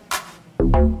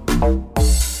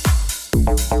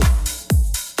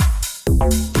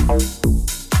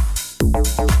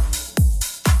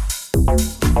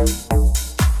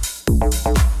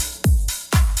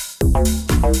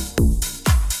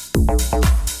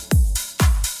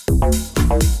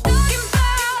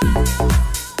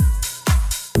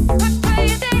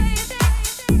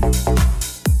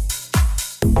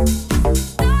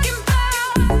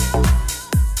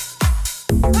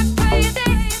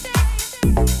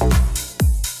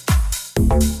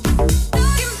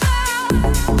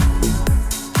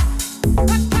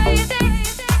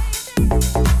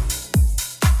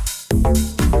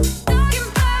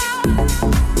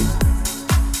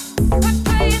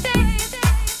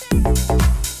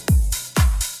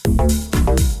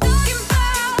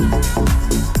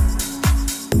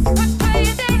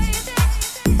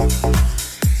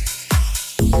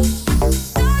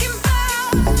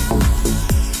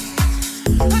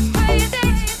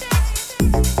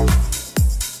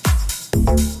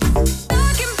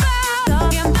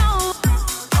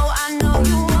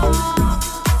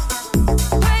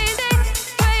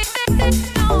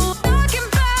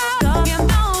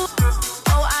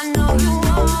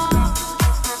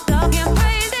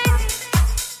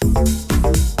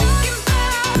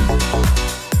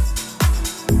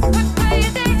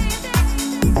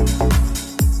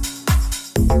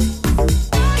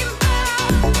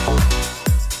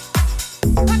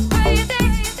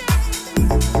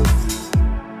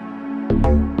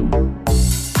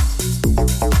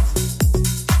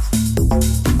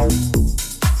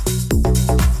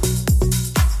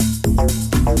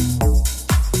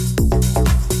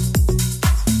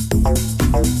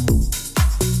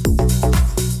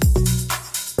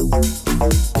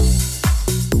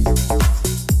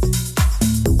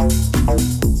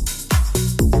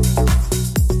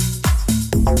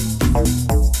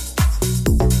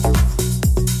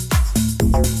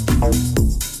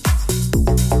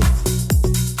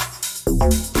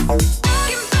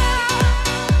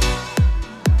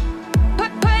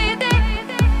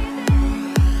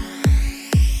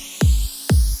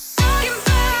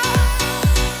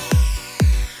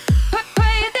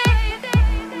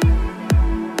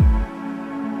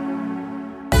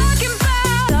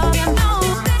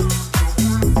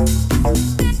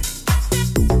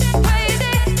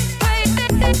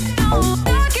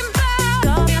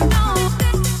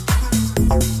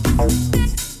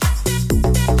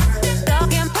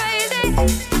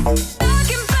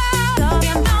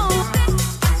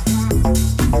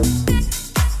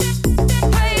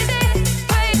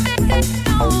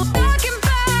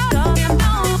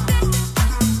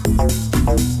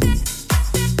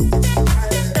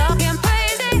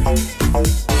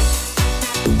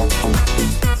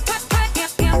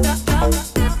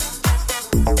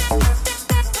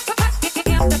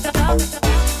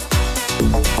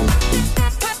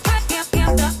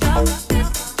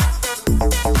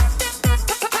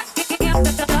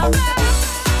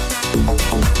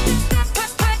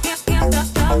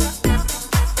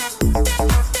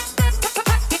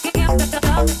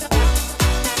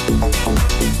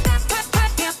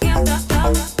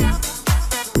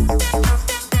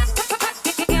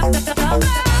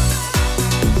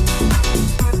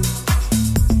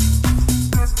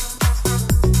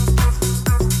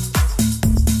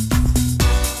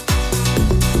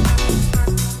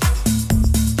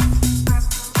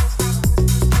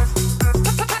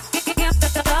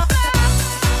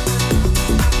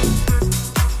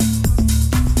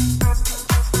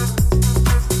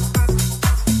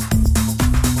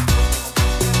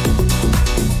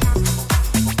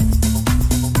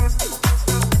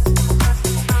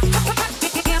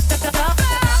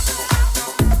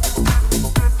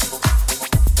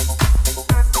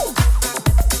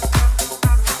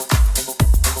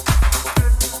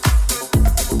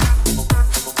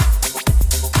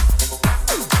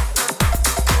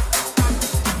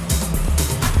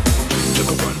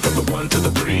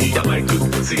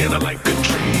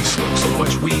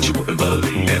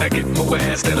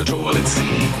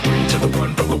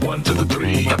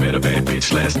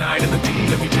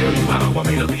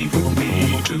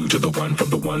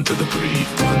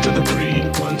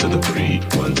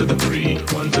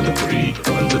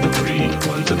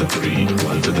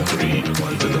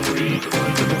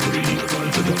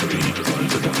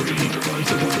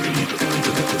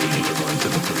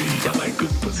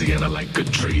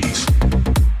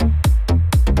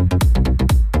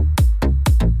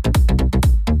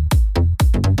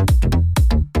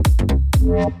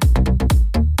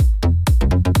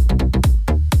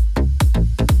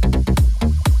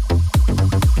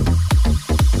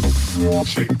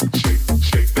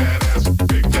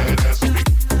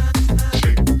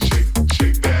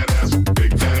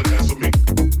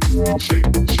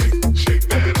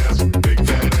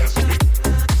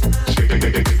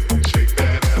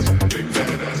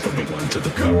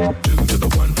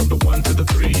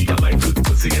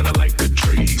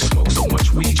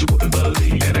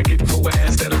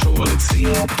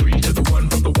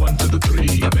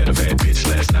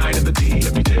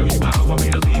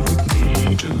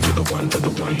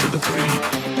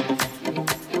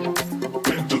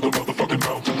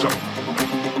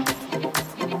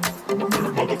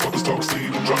 Motherfuckers talk, see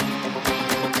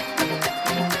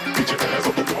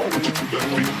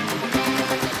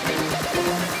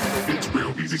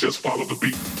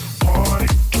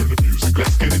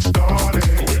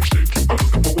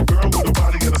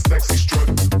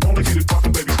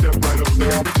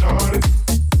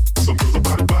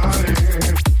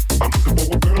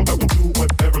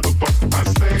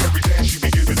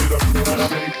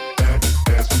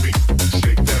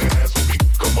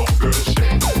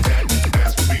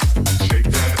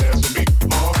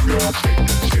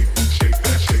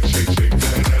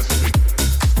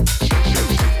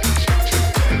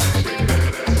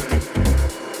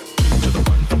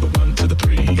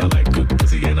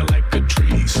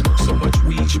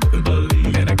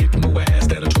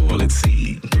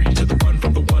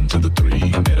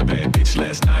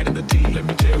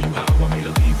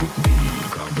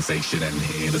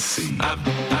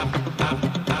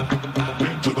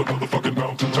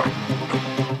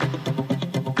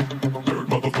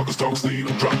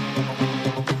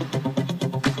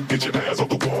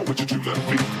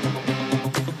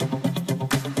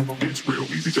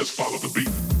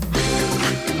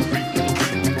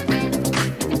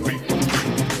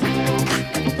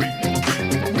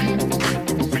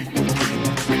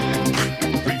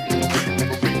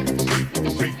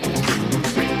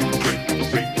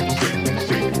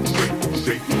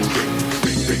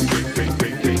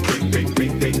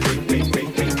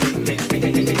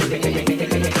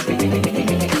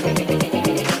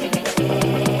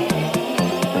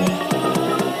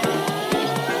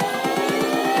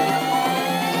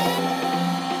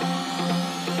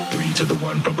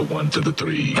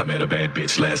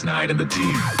Last night in the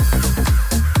team.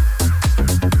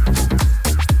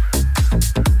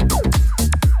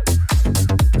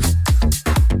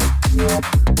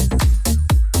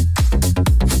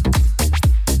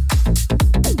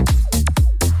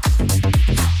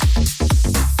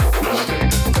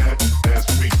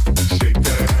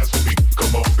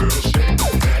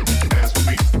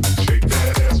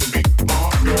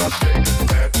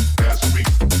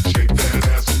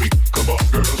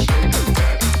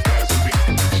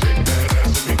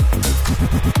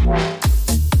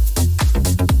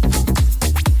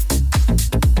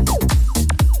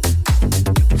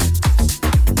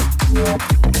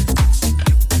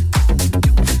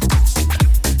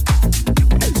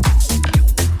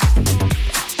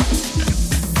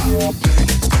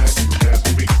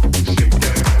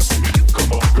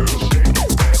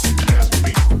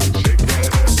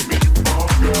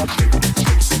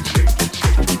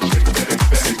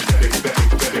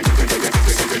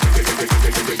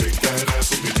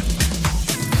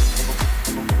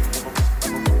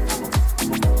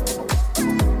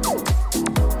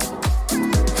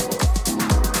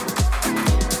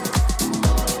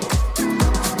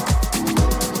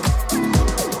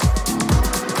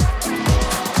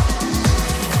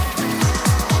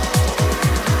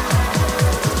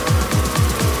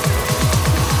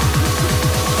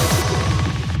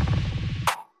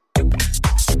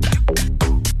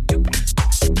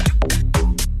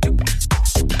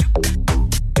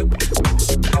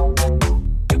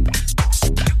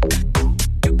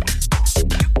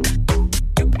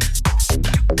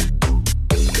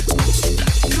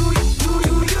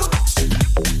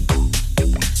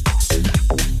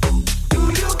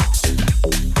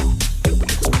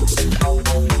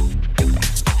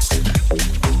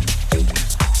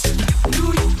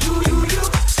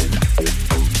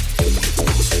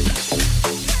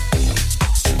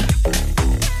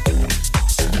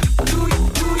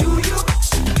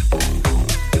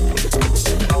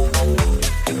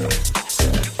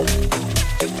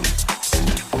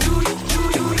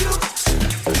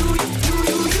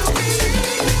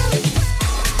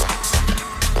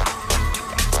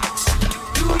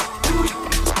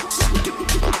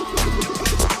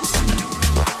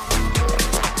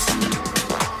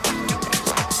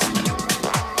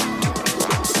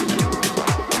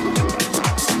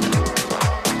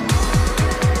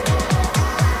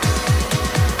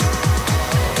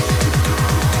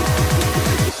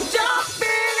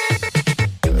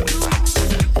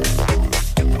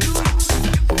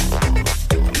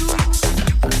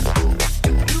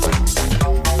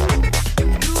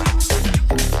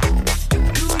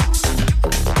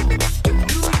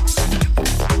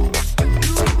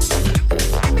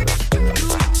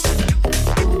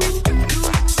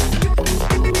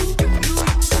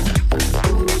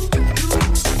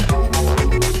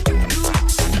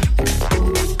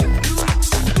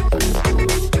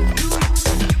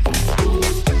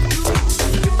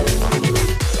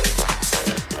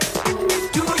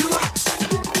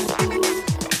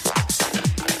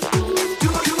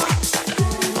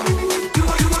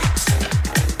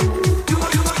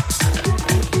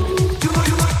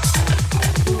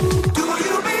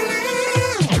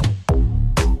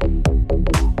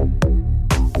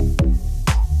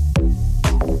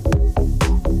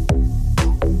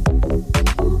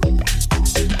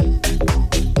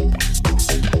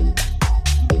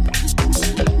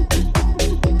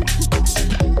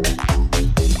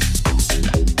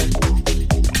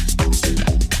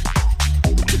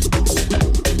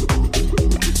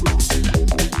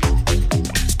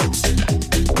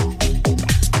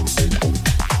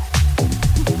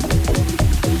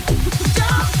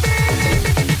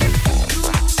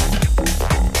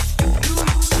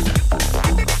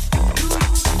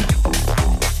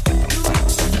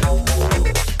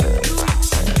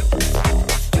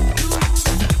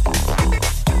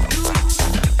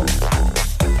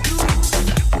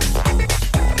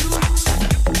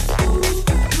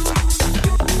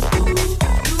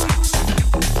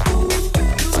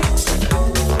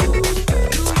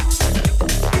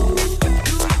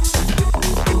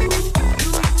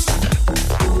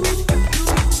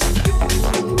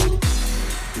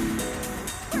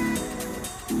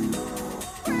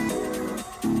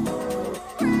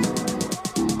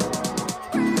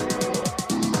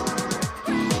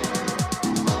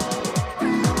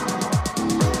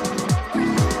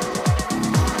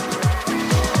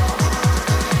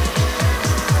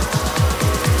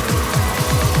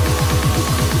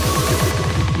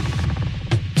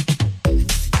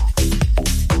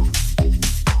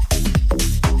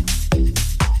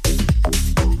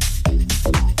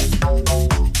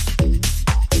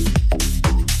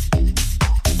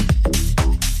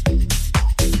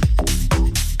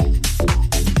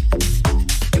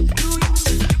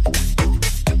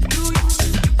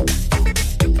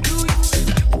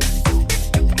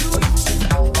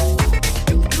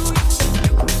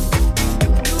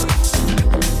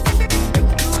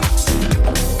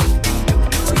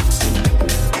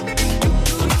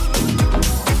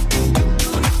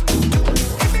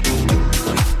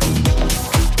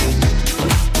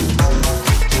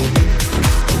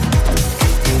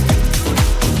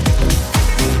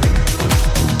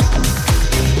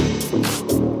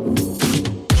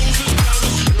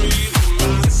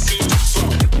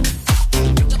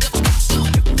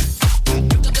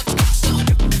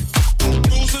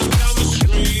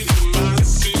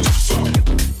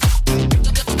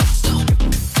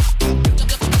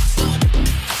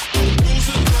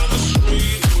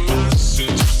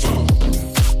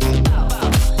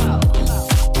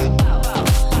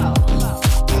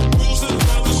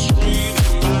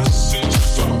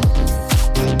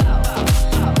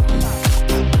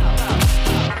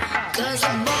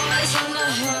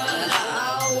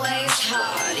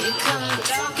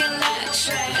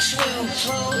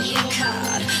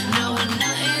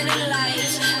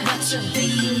 to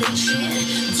be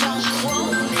legit. Don't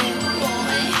quote me,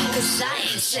 boy, 'cause I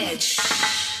ain't said shit.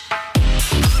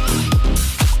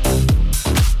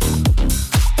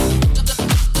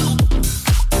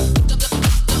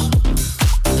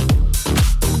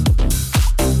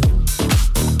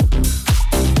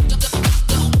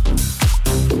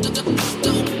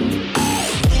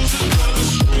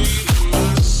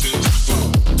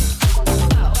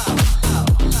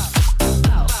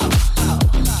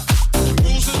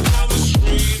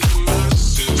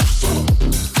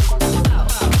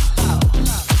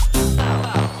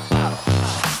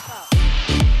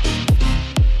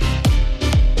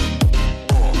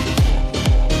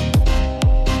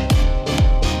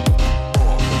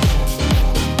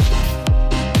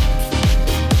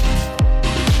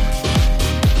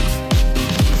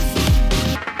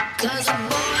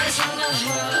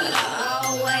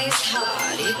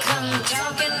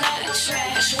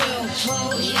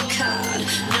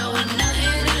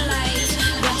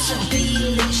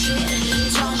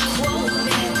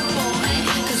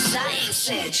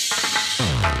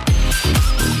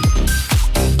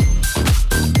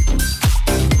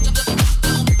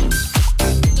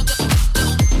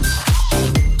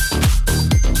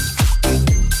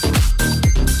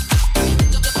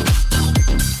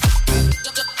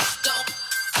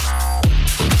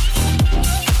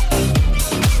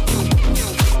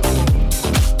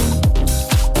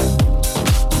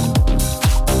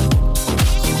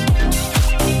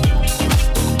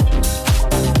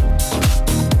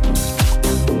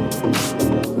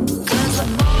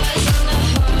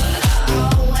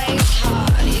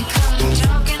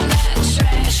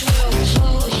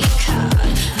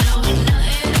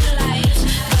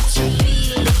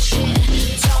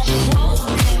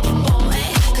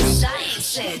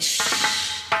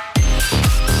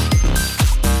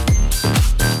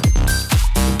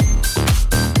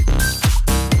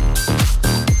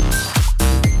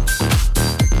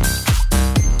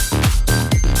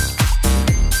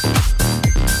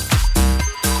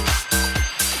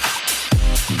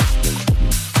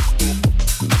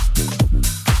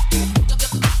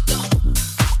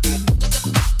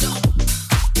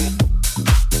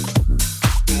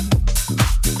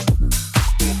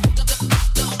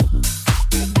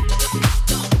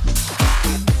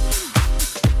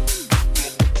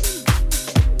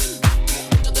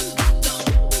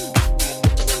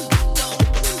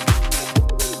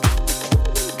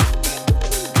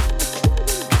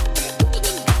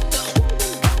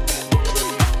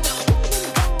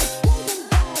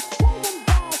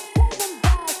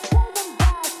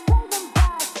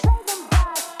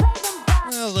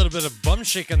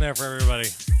 Shaking there for everybody.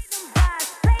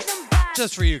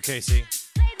 Just for you, Casey.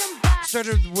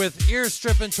 Started with Ear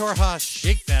Strip and Torha,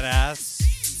 Shake That Ass.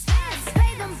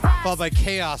 Followed by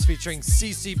Chaos featuring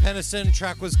CeCe Peniston.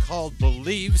 Track was called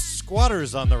Believe.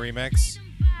 Squatters on the remix.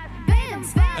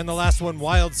 And the last one,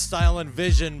 Wild Style and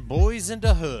Vision, Boys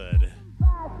into Hood.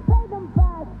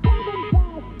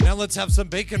 Now let's have some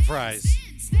bacon fries.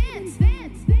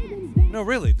 No,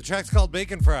 really, the track's called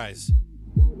Bacon Fries.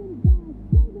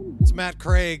 It's Matt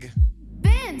Craig.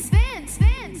 Spins.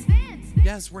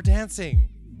 Yes, we're dancing.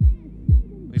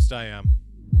 At least I am.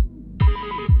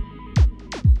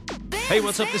 Hey,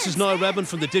 what's up? This is Niall Rebben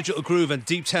from the Digital Groove and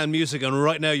Deep Town Music, and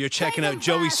right now you're checking out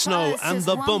Joey Snow and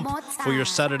The Bump for your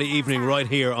Saturday evening right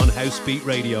here on House Beat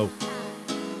Radio.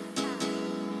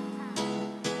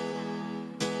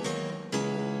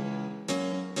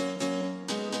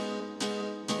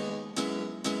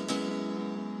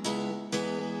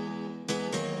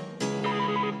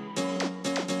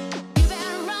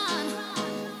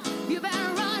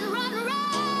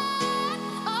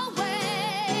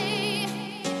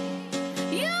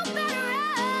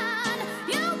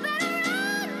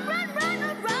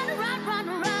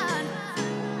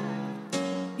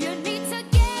 You need to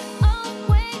get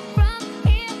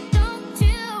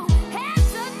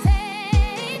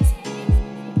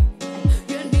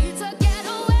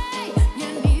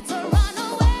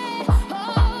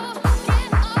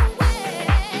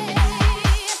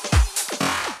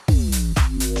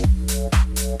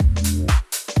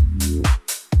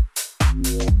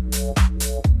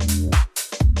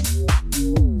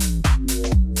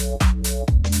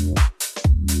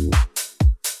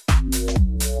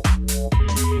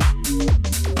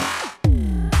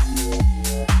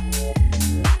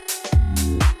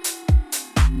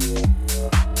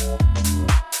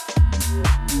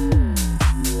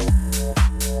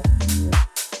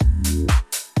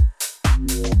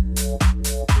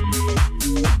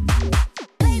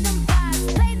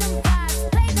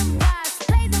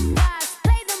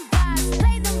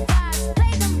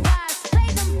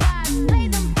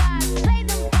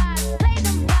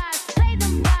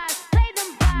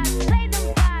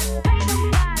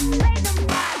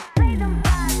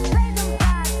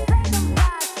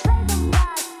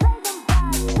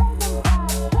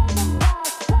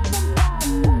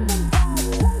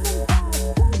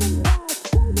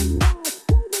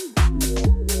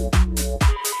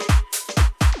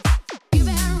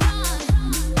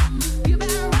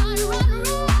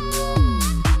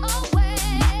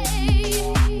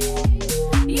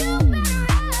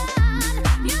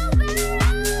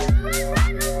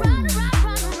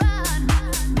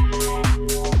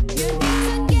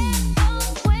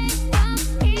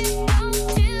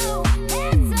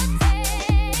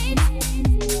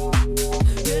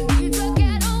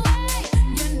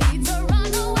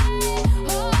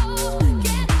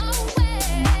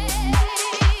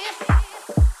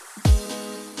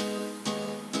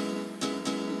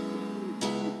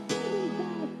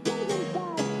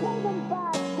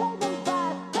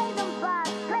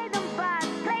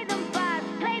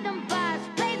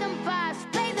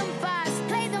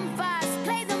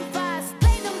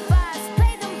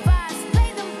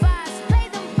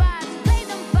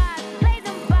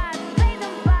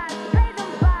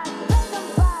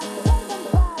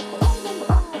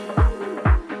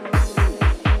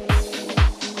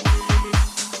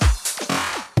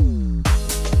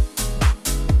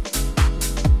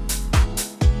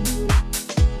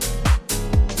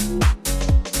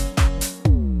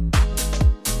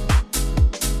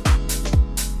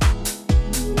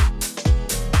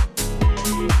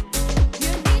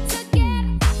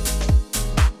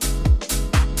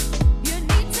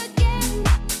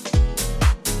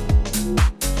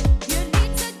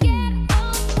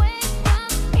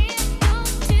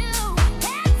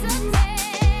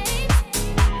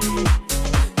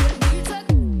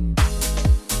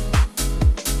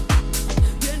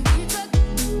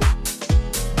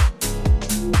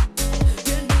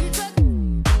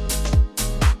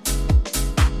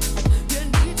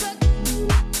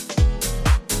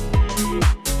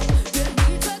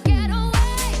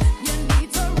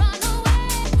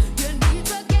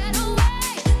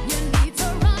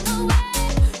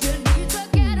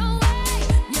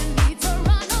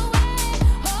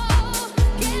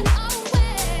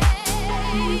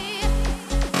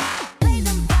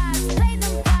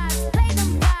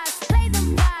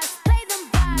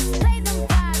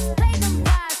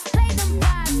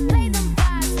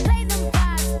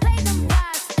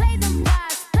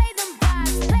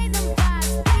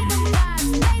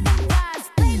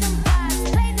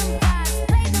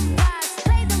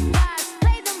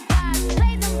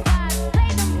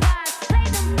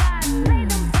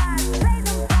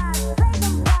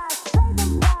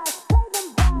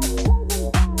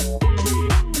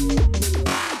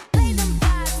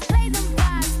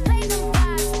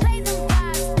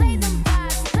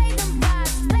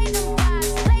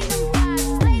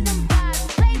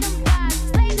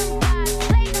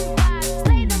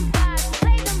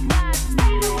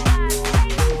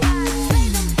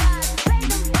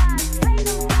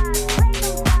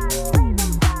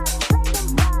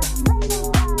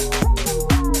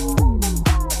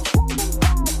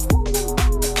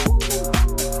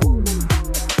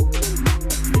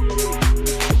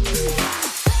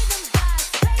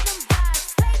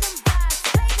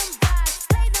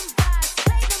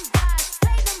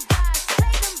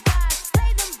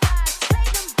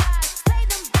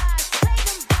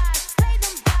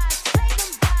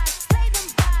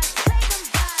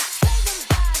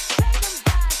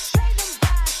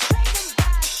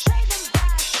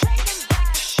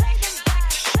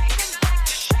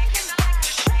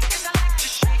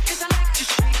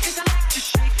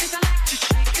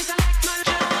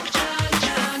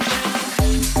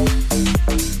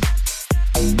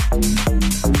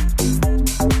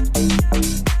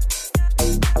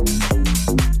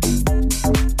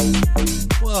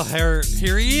Well, here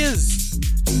he is,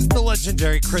 the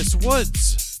legendary Chris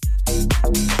Woods.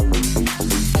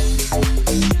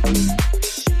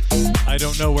 I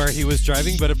don't know where he was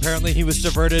driving, but apparently he was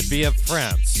diverted via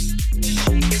France.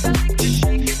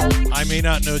 I may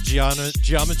not know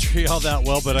geometry all that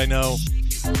well, but I know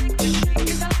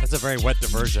that's a very wet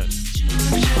diversion.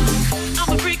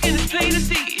 I'm a freak and it's plain to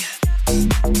see.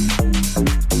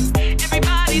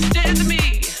 Everybody stares at me.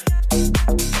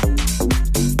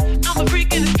 I'm a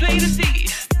freak and it's plain to see.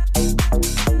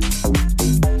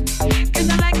 'Cause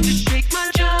I like to shake my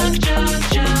junk, junk,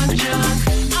 junk, junk.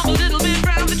 I'm a little bit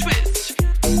round the twist.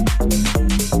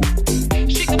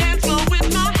 Shake the dance floor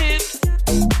with my hips.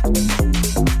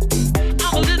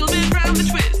 I'm a little bit round the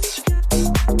twist.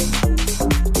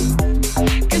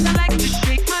 'Cause I like to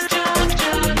shake my junk,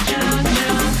 junk, junk,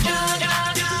 junk, junk,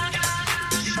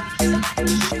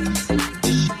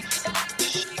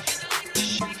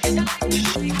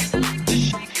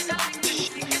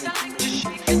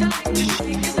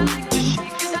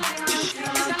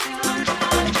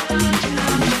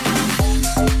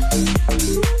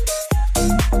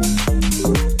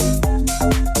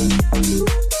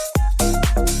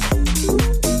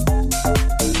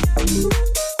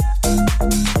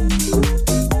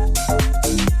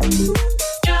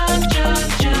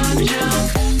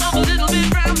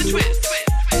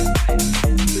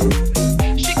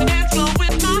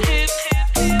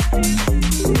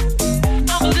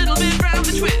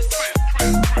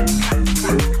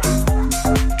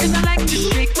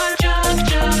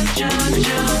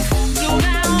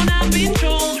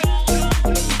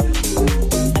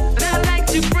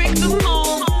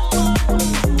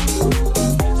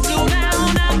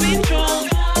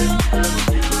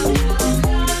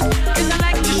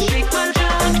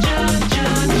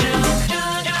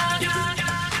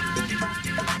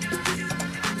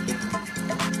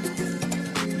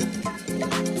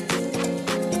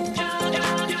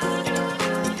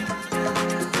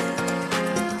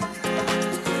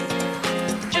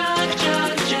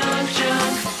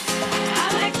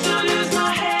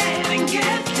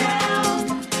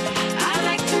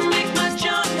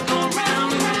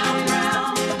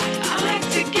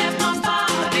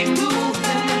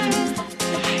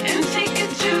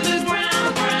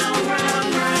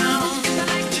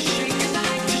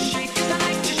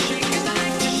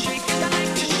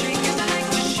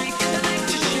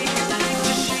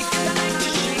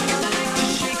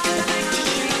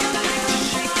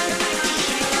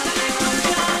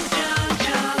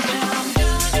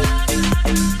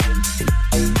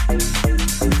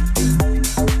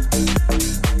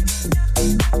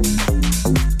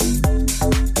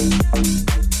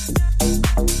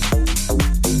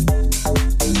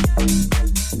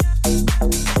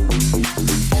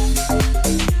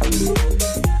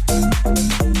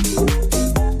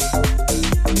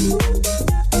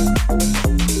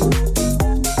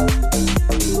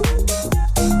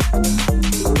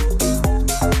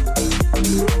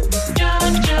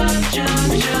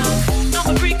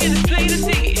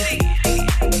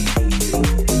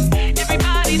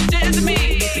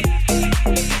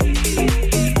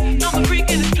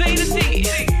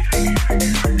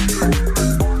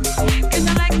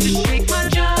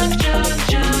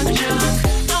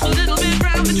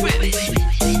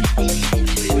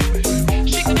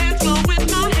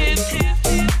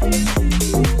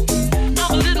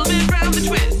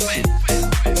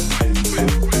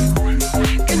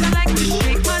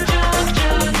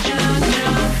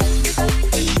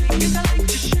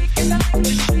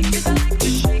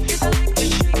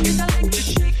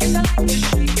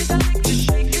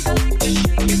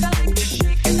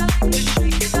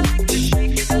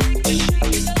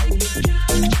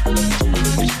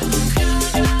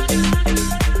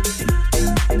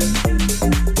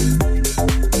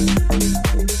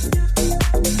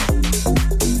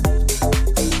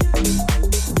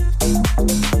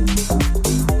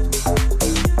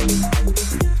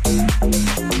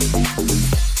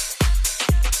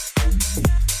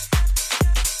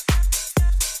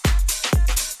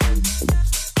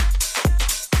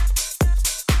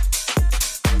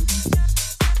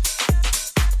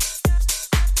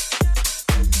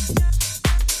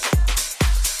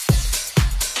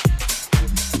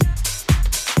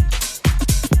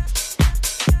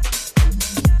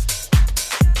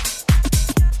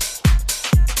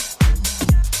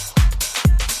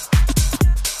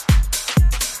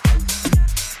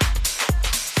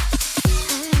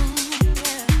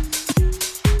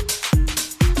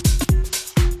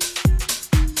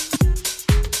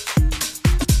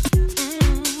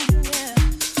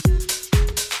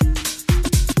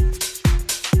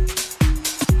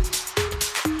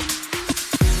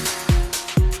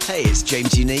 Hey, it's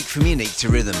James Unique from Unique to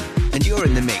Rhythm, and you're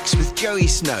in the mix with Joey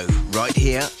Snow right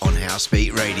here on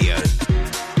Housebeat Radio.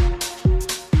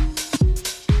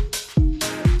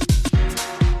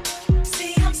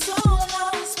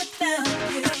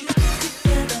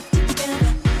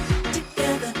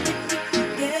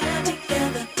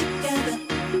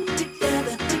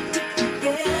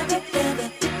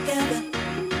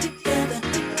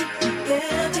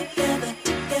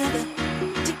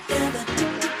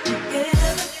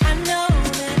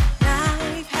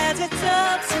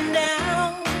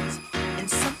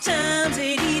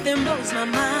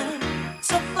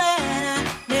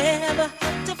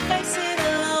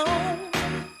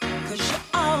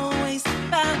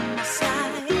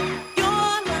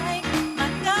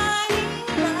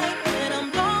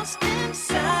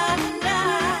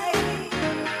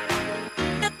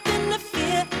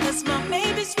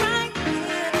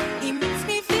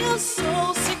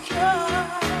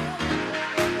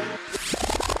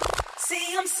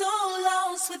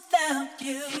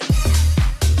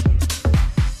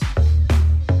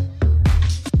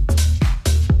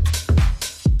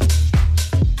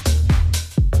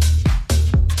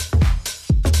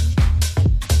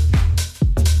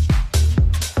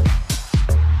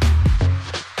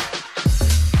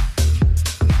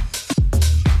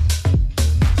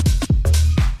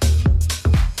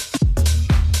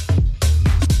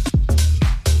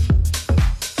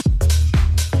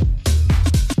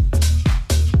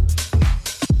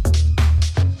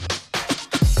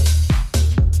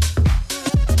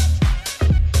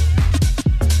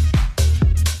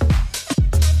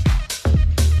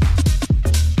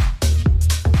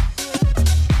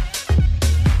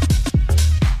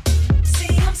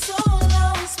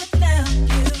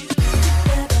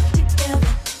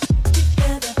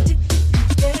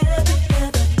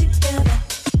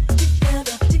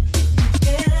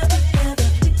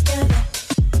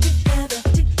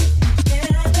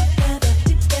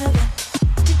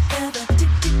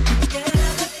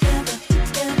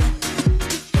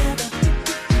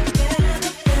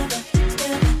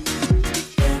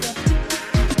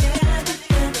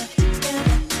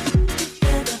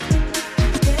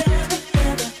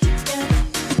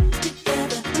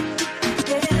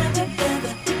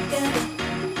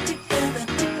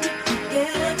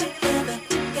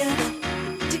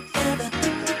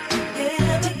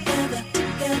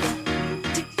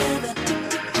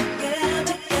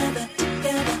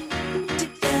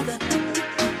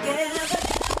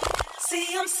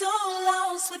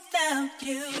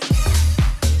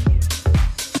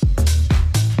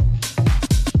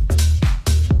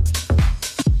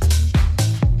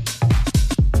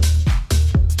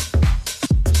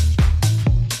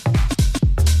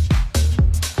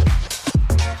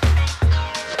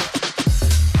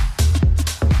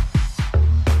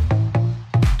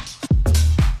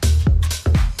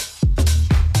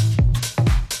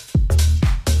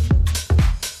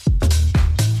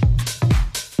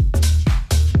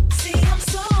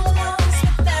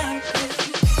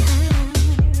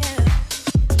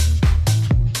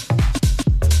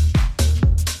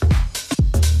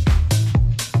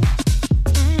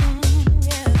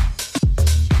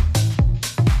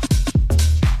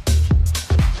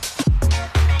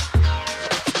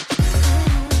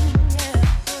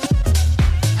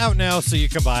 So you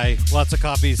can buy lots of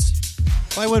copies.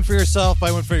 Buy one for yourself,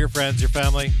 buy one for your friends, your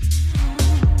family.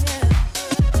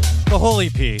 The whole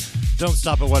EP. Don't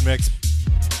stop at one mix.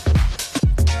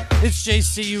 It's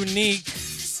JC Unique.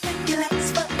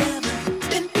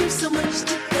 Been through so much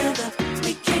together.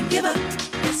 We can't give up.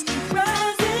 Let's keep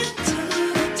rising to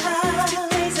the top.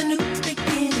 Today's a new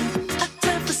beginning. A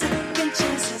time for second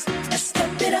chances. Let's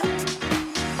step it up.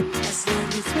 As long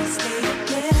as we stay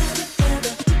together.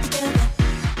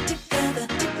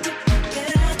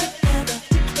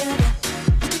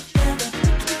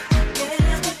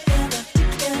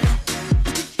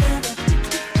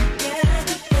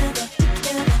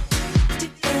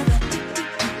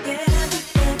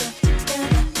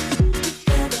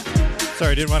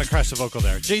 Sorry, didn't want to crash the vocal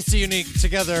there. JC Unique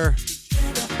together.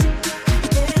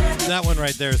 That one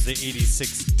right there is the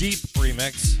 86 Deep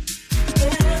remix.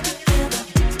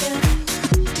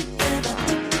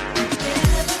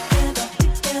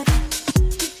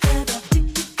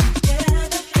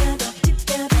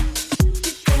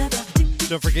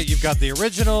 Don't forget, you've got the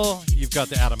original, you've got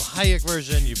the Adam Hayek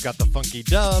version, you've got the funky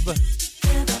dub.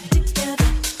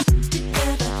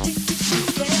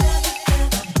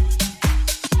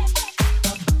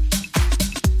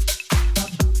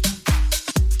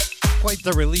 Quite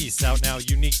the release out now,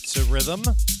 Unique to Rhythm.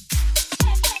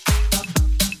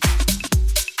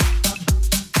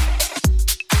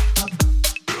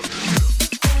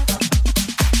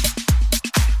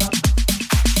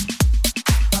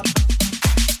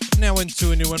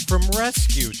 to a new one from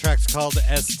Rescue. Track's called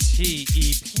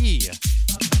STEP.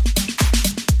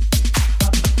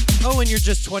 Oh, and you're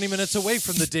just 20 minutes away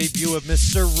from the debut of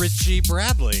Mr. Richie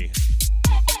Bradley.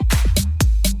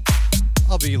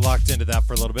 I'll be locked into that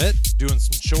for a little bit, doing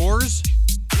some chores.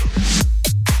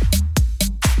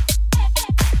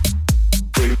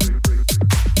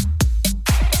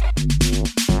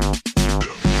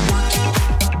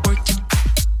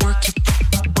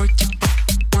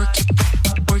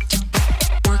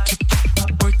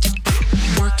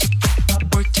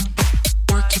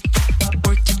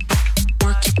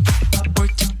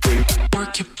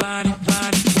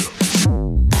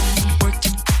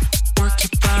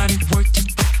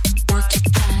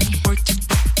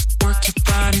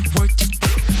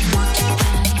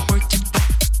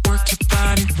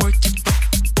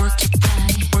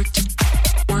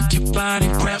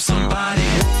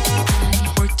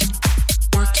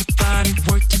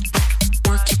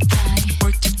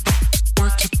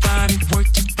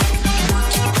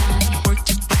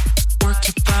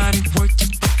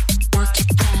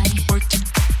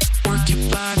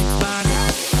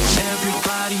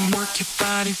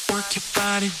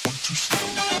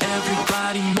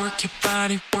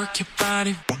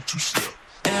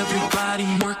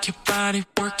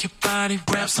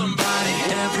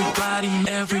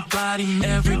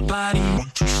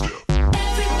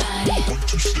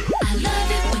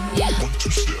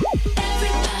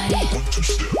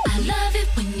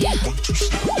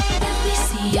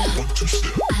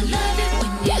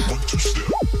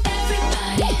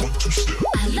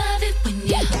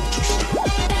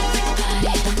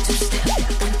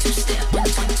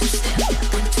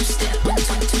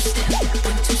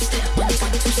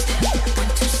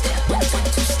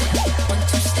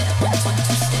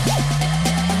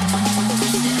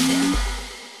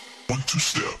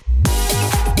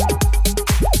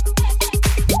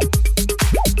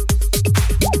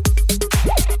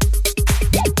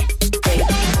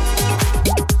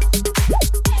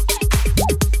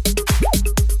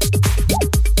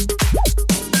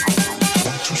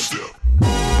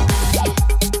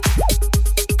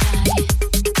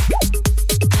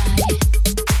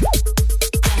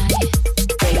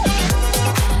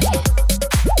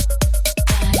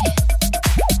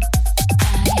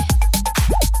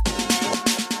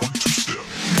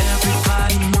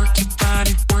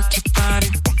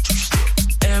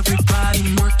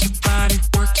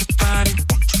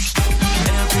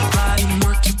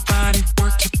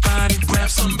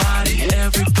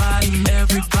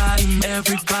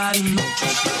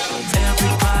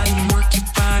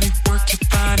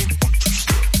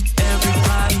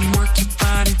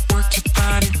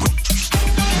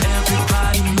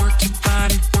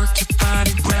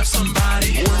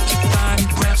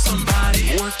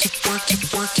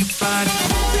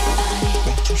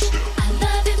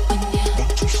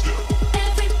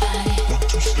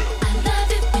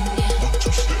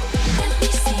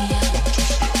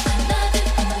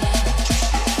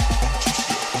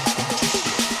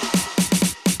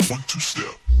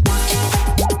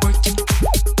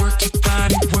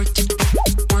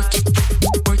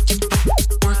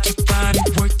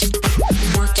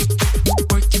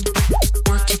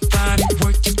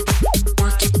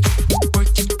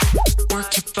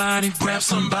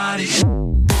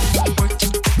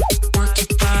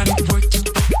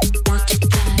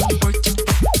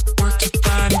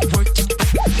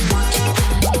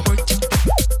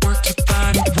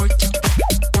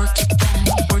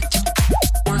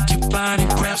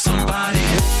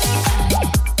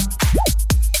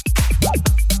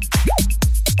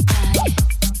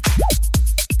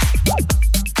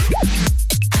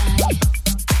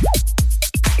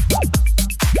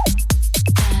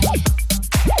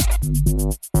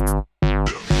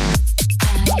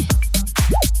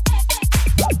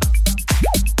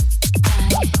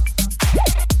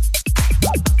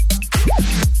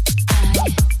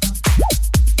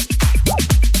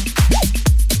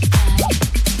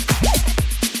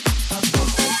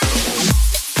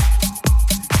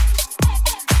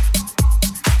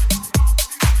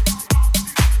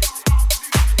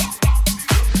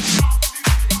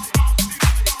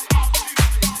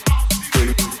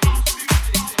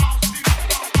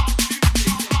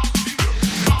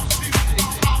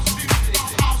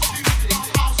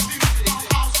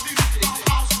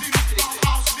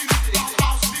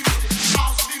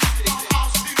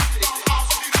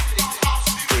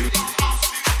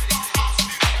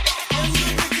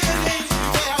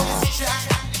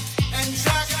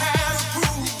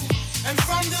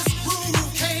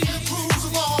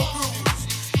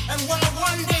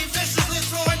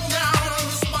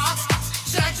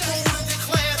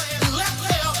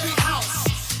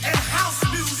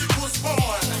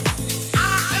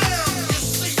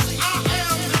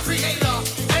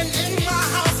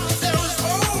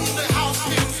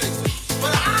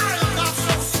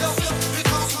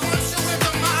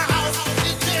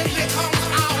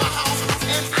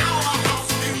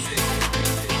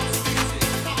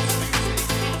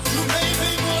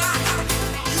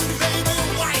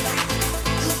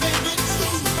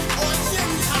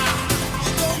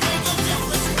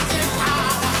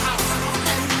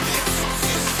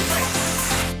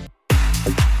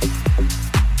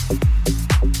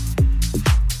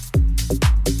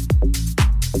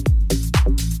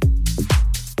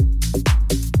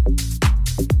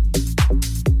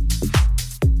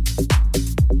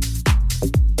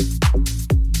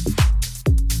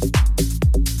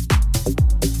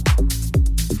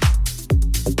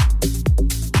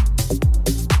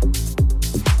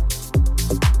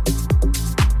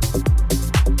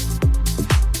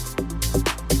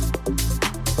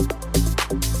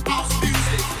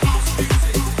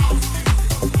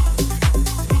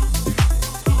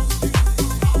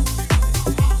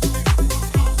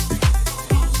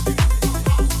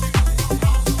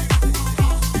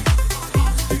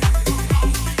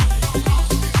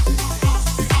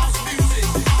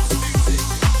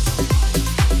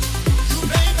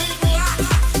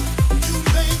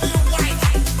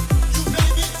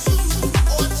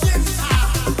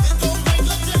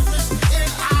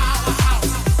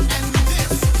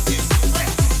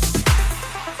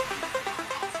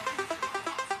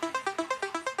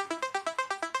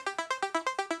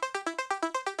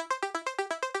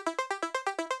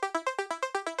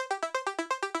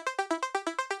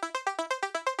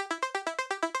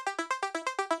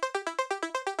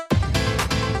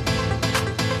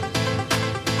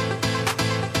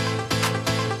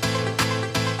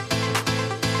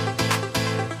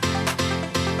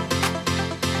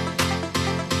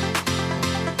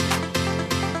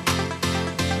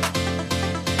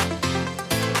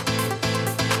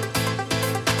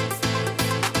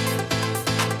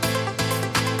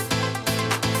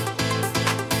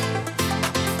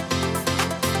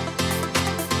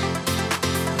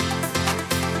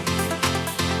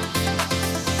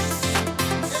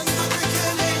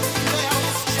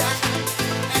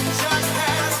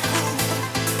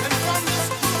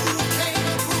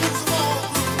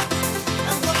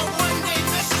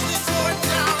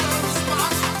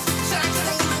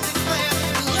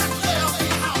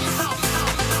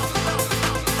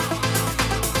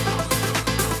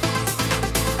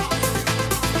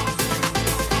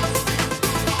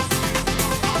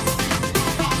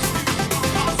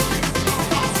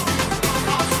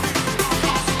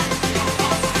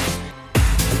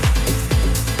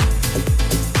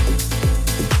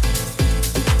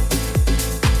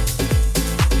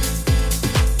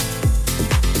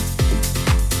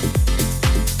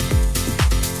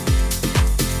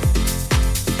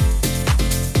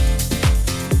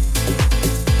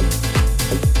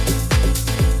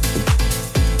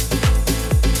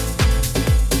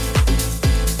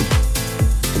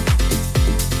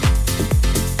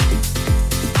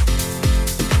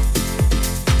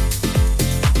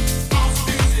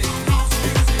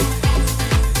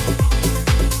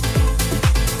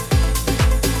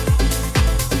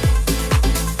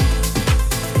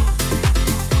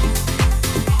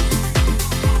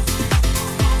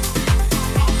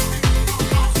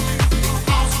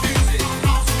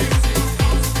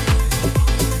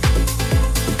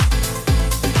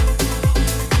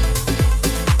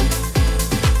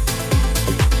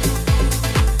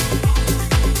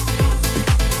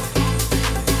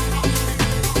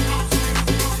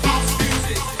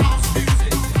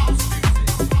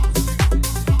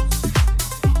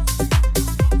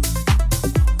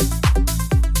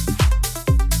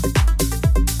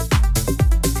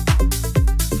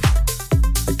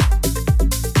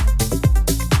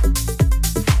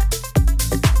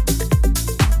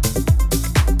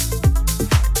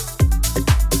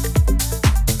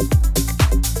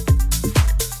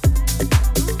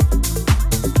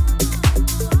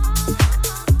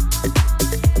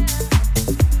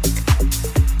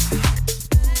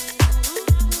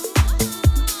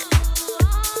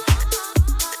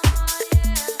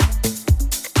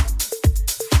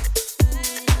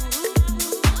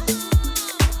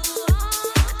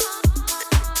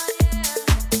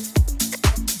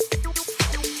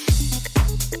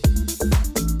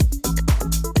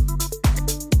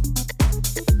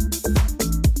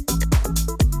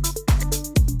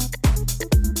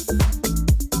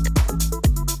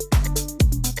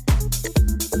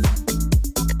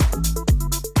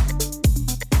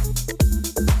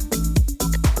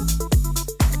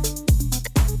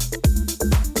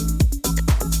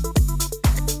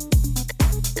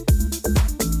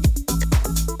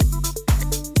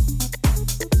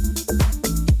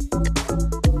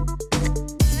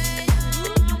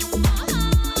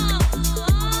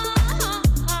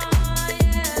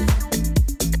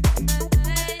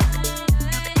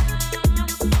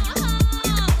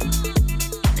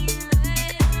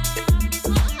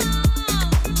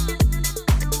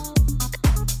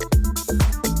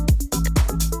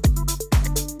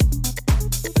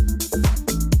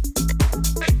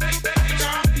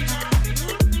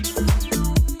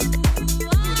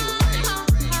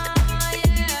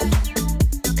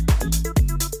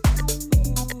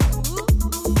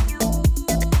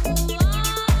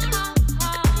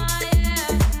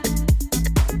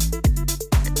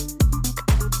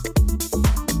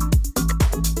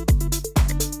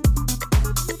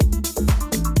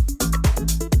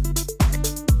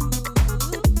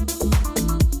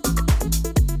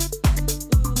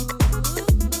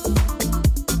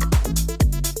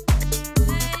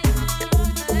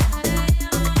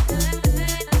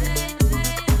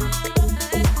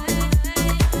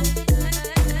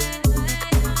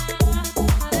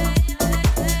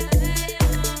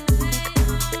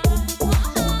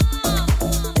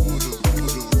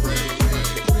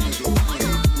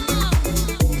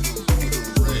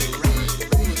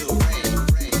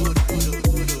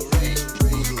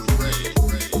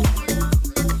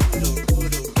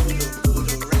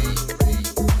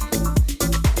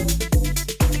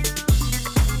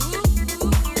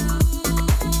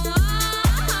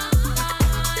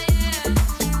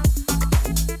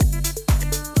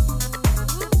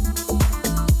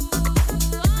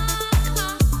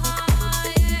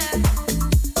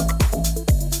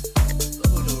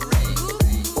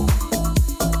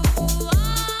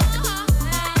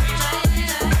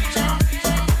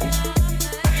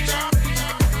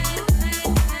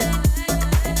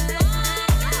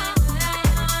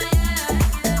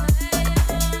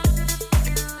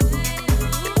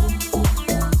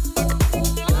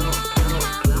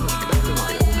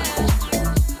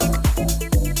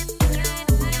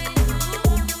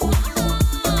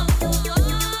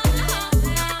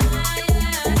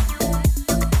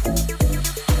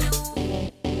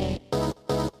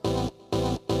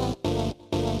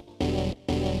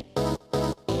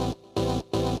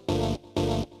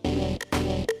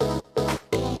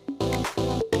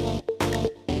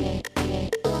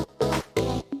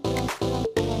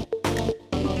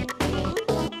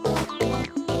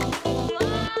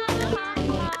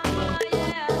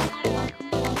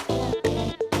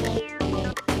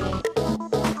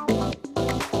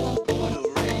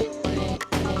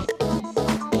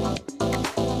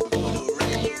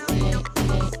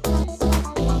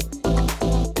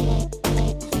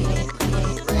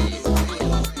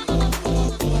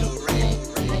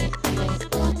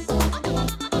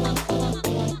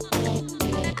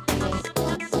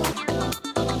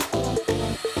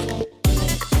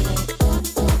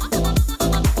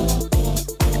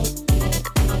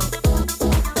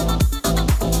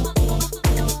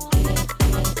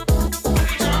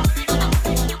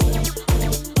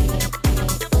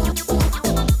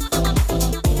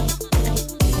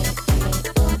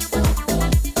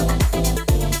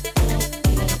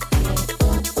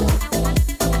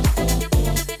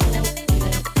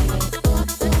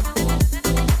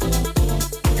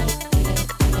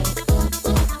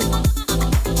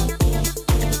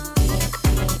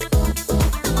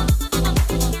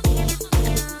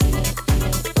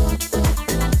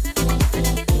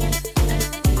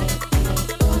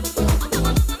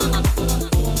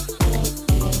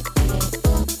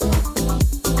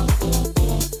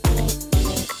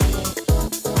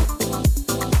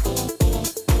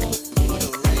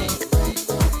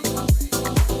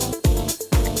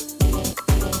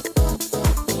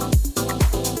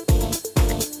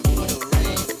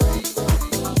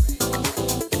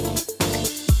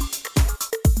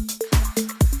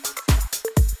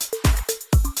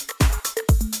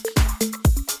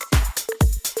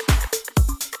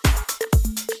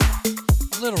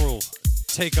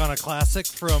 take on a classic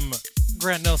from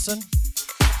Grant Nelson.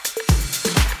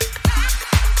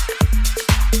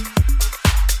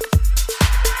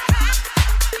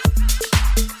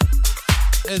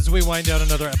 As we wind down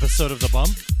another episode of The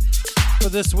Bump for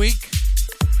this week.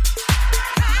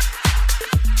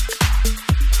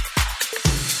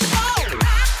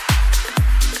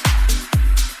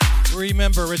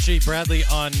 Remember Richie Bradley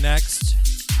on next.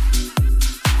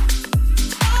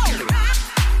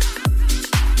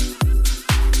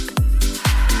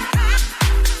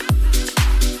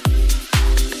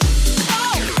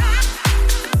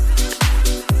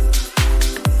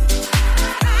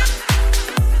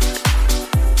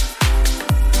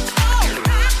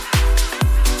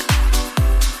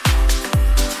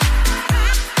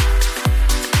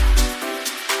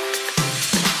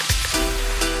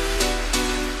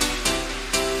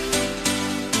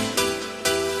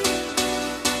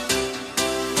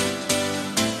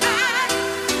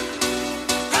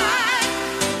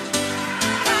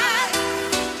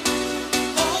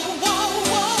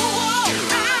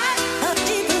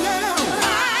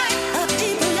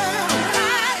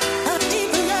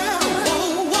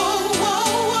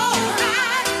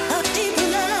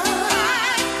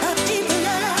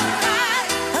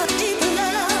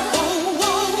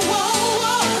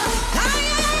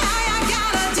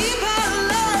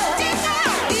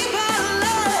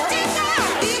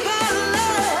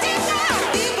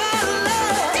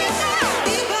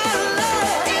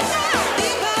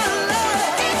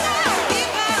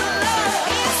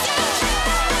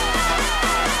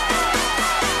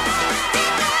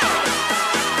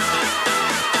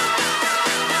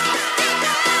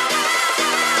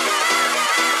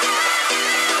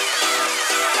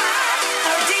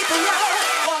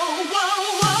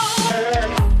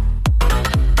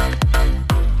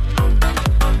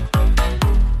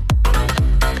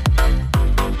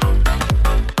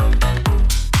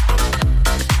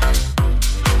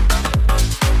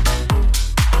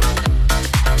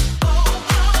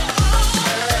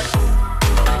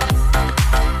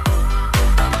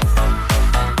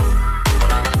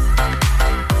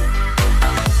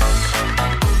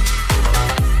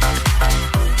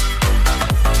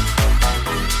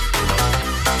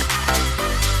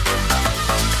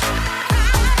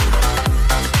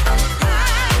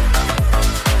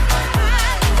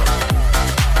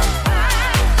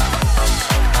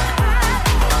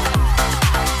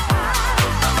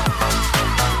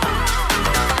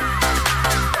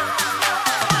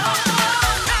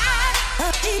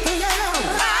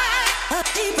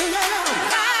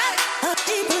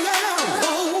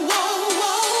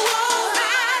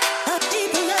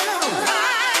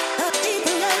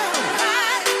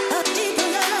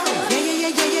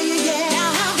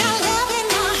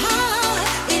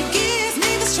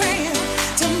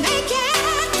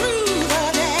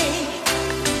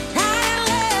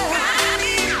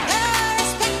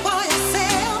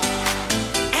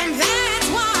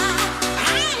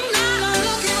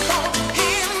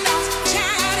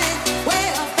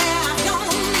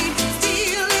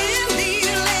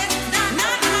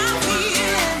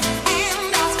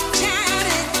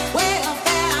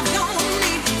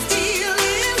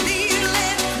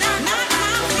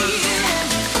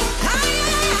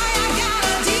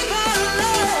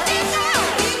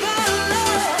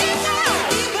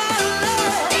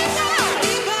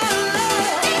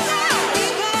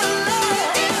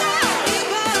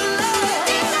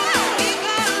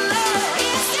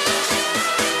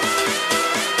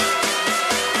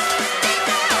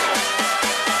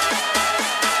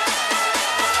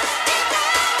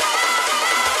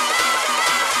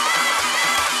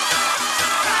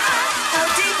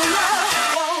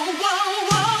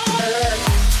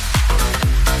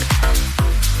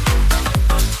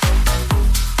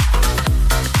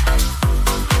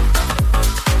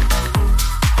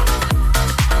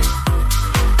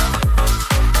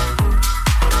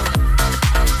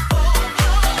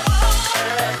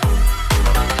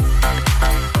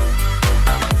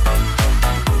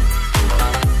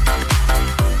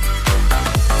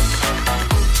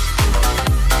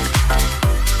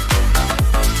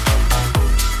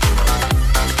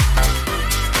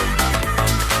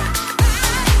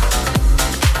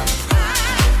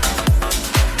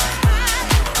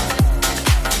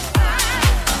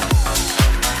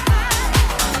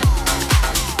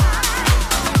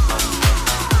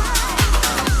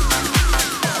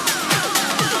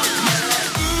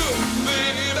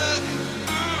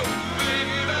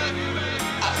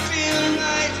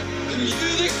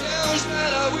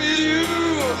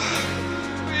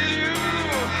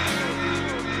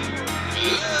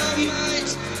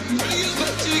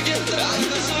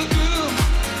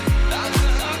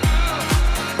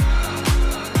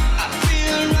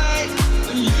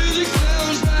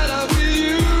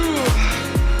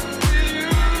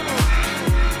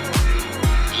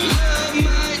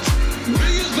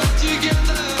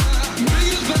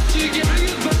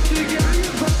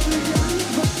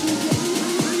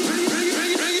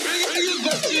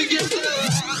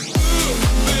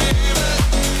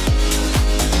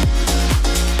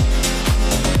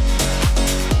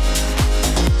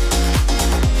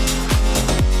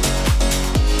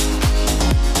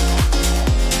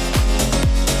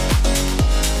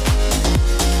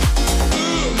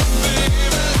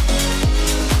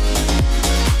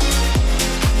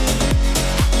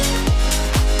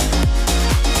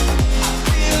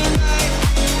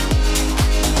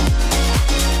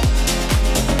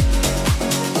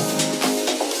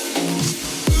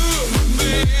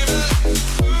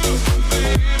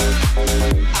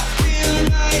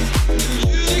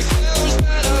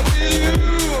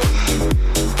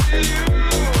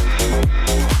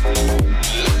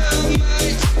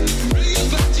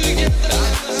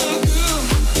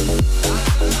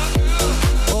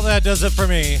 that does it for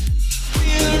me.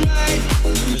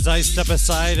 As I step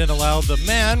aside and allow the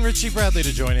man, Richie Bradley,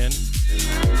 to join in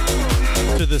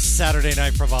to this Saturday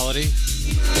night frivolity.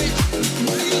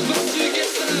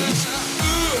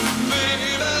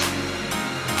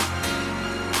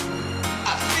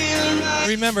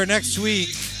 Remember, next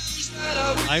week,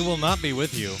 I will not be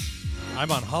with you.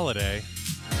 I'm on holiday.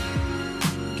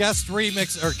 Guest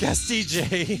remix or guest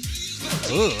DJ.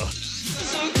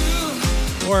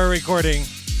 Or a recording.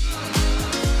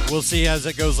 We'll see as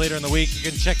it goes later in the week.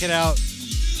 You can check it out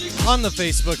on the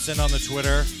Facebooks and on the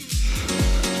Twitter.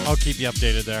 I'll keep you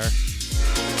updated there.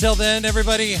 Till then,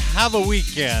 everybody, have a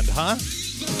weekend, huh?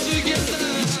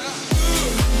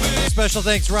 Special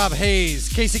thanks, Rob Hayes,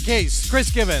 Casey Case,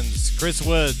 Chris Gibbons, Chris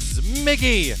Woods,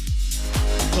 Mickey,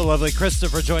 the lovely Krista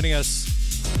for joining us,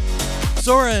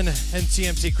 Soren and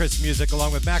TMT Chris Music,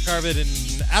 along with Mac Arvid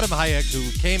and Adam Hayek,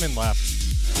 who came and left.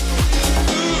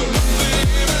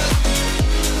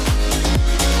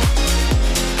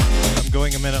 I'm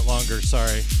going a minute longer,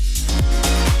 sorry.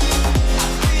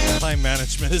 Time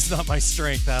management is not my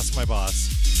strength, ask my boss.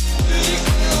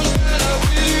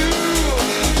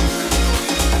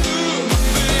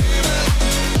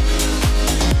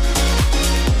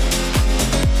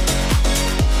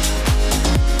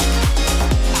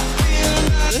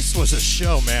 This was a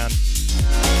show, man.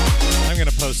 I'm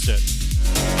gonna post it.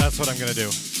 That's what I'm gonna do.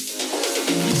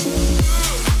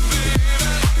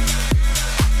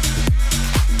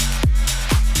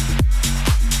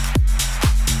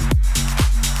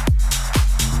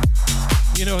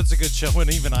 You know it's a good show when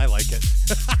even I like it.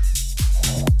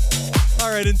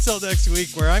 All right, until next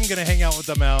week, where I'm gonna hang out with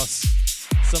the mouse.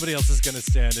 Somebody else is gonna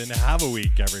stand in. Have a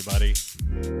week, everybody.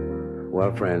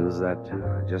 Well, friends,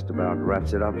 that just about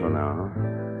wraps it up for now.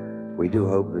 We do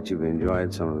hope that you've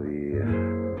enjoyed some of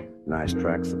the nice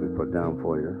tracks that we put down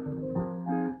for you.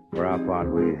 For our part,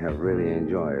 we have really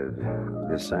enjoyed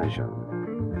this session.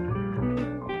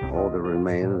 All that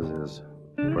remains is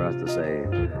for us to say,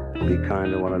 be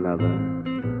kind to one another,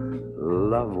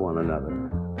 love one another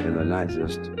in the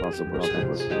nicest possible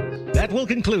sense. That will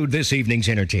conclude this evening's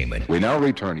entertainment. We now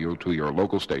return you to your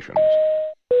local stations.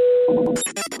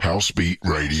 House Beat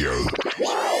Radio.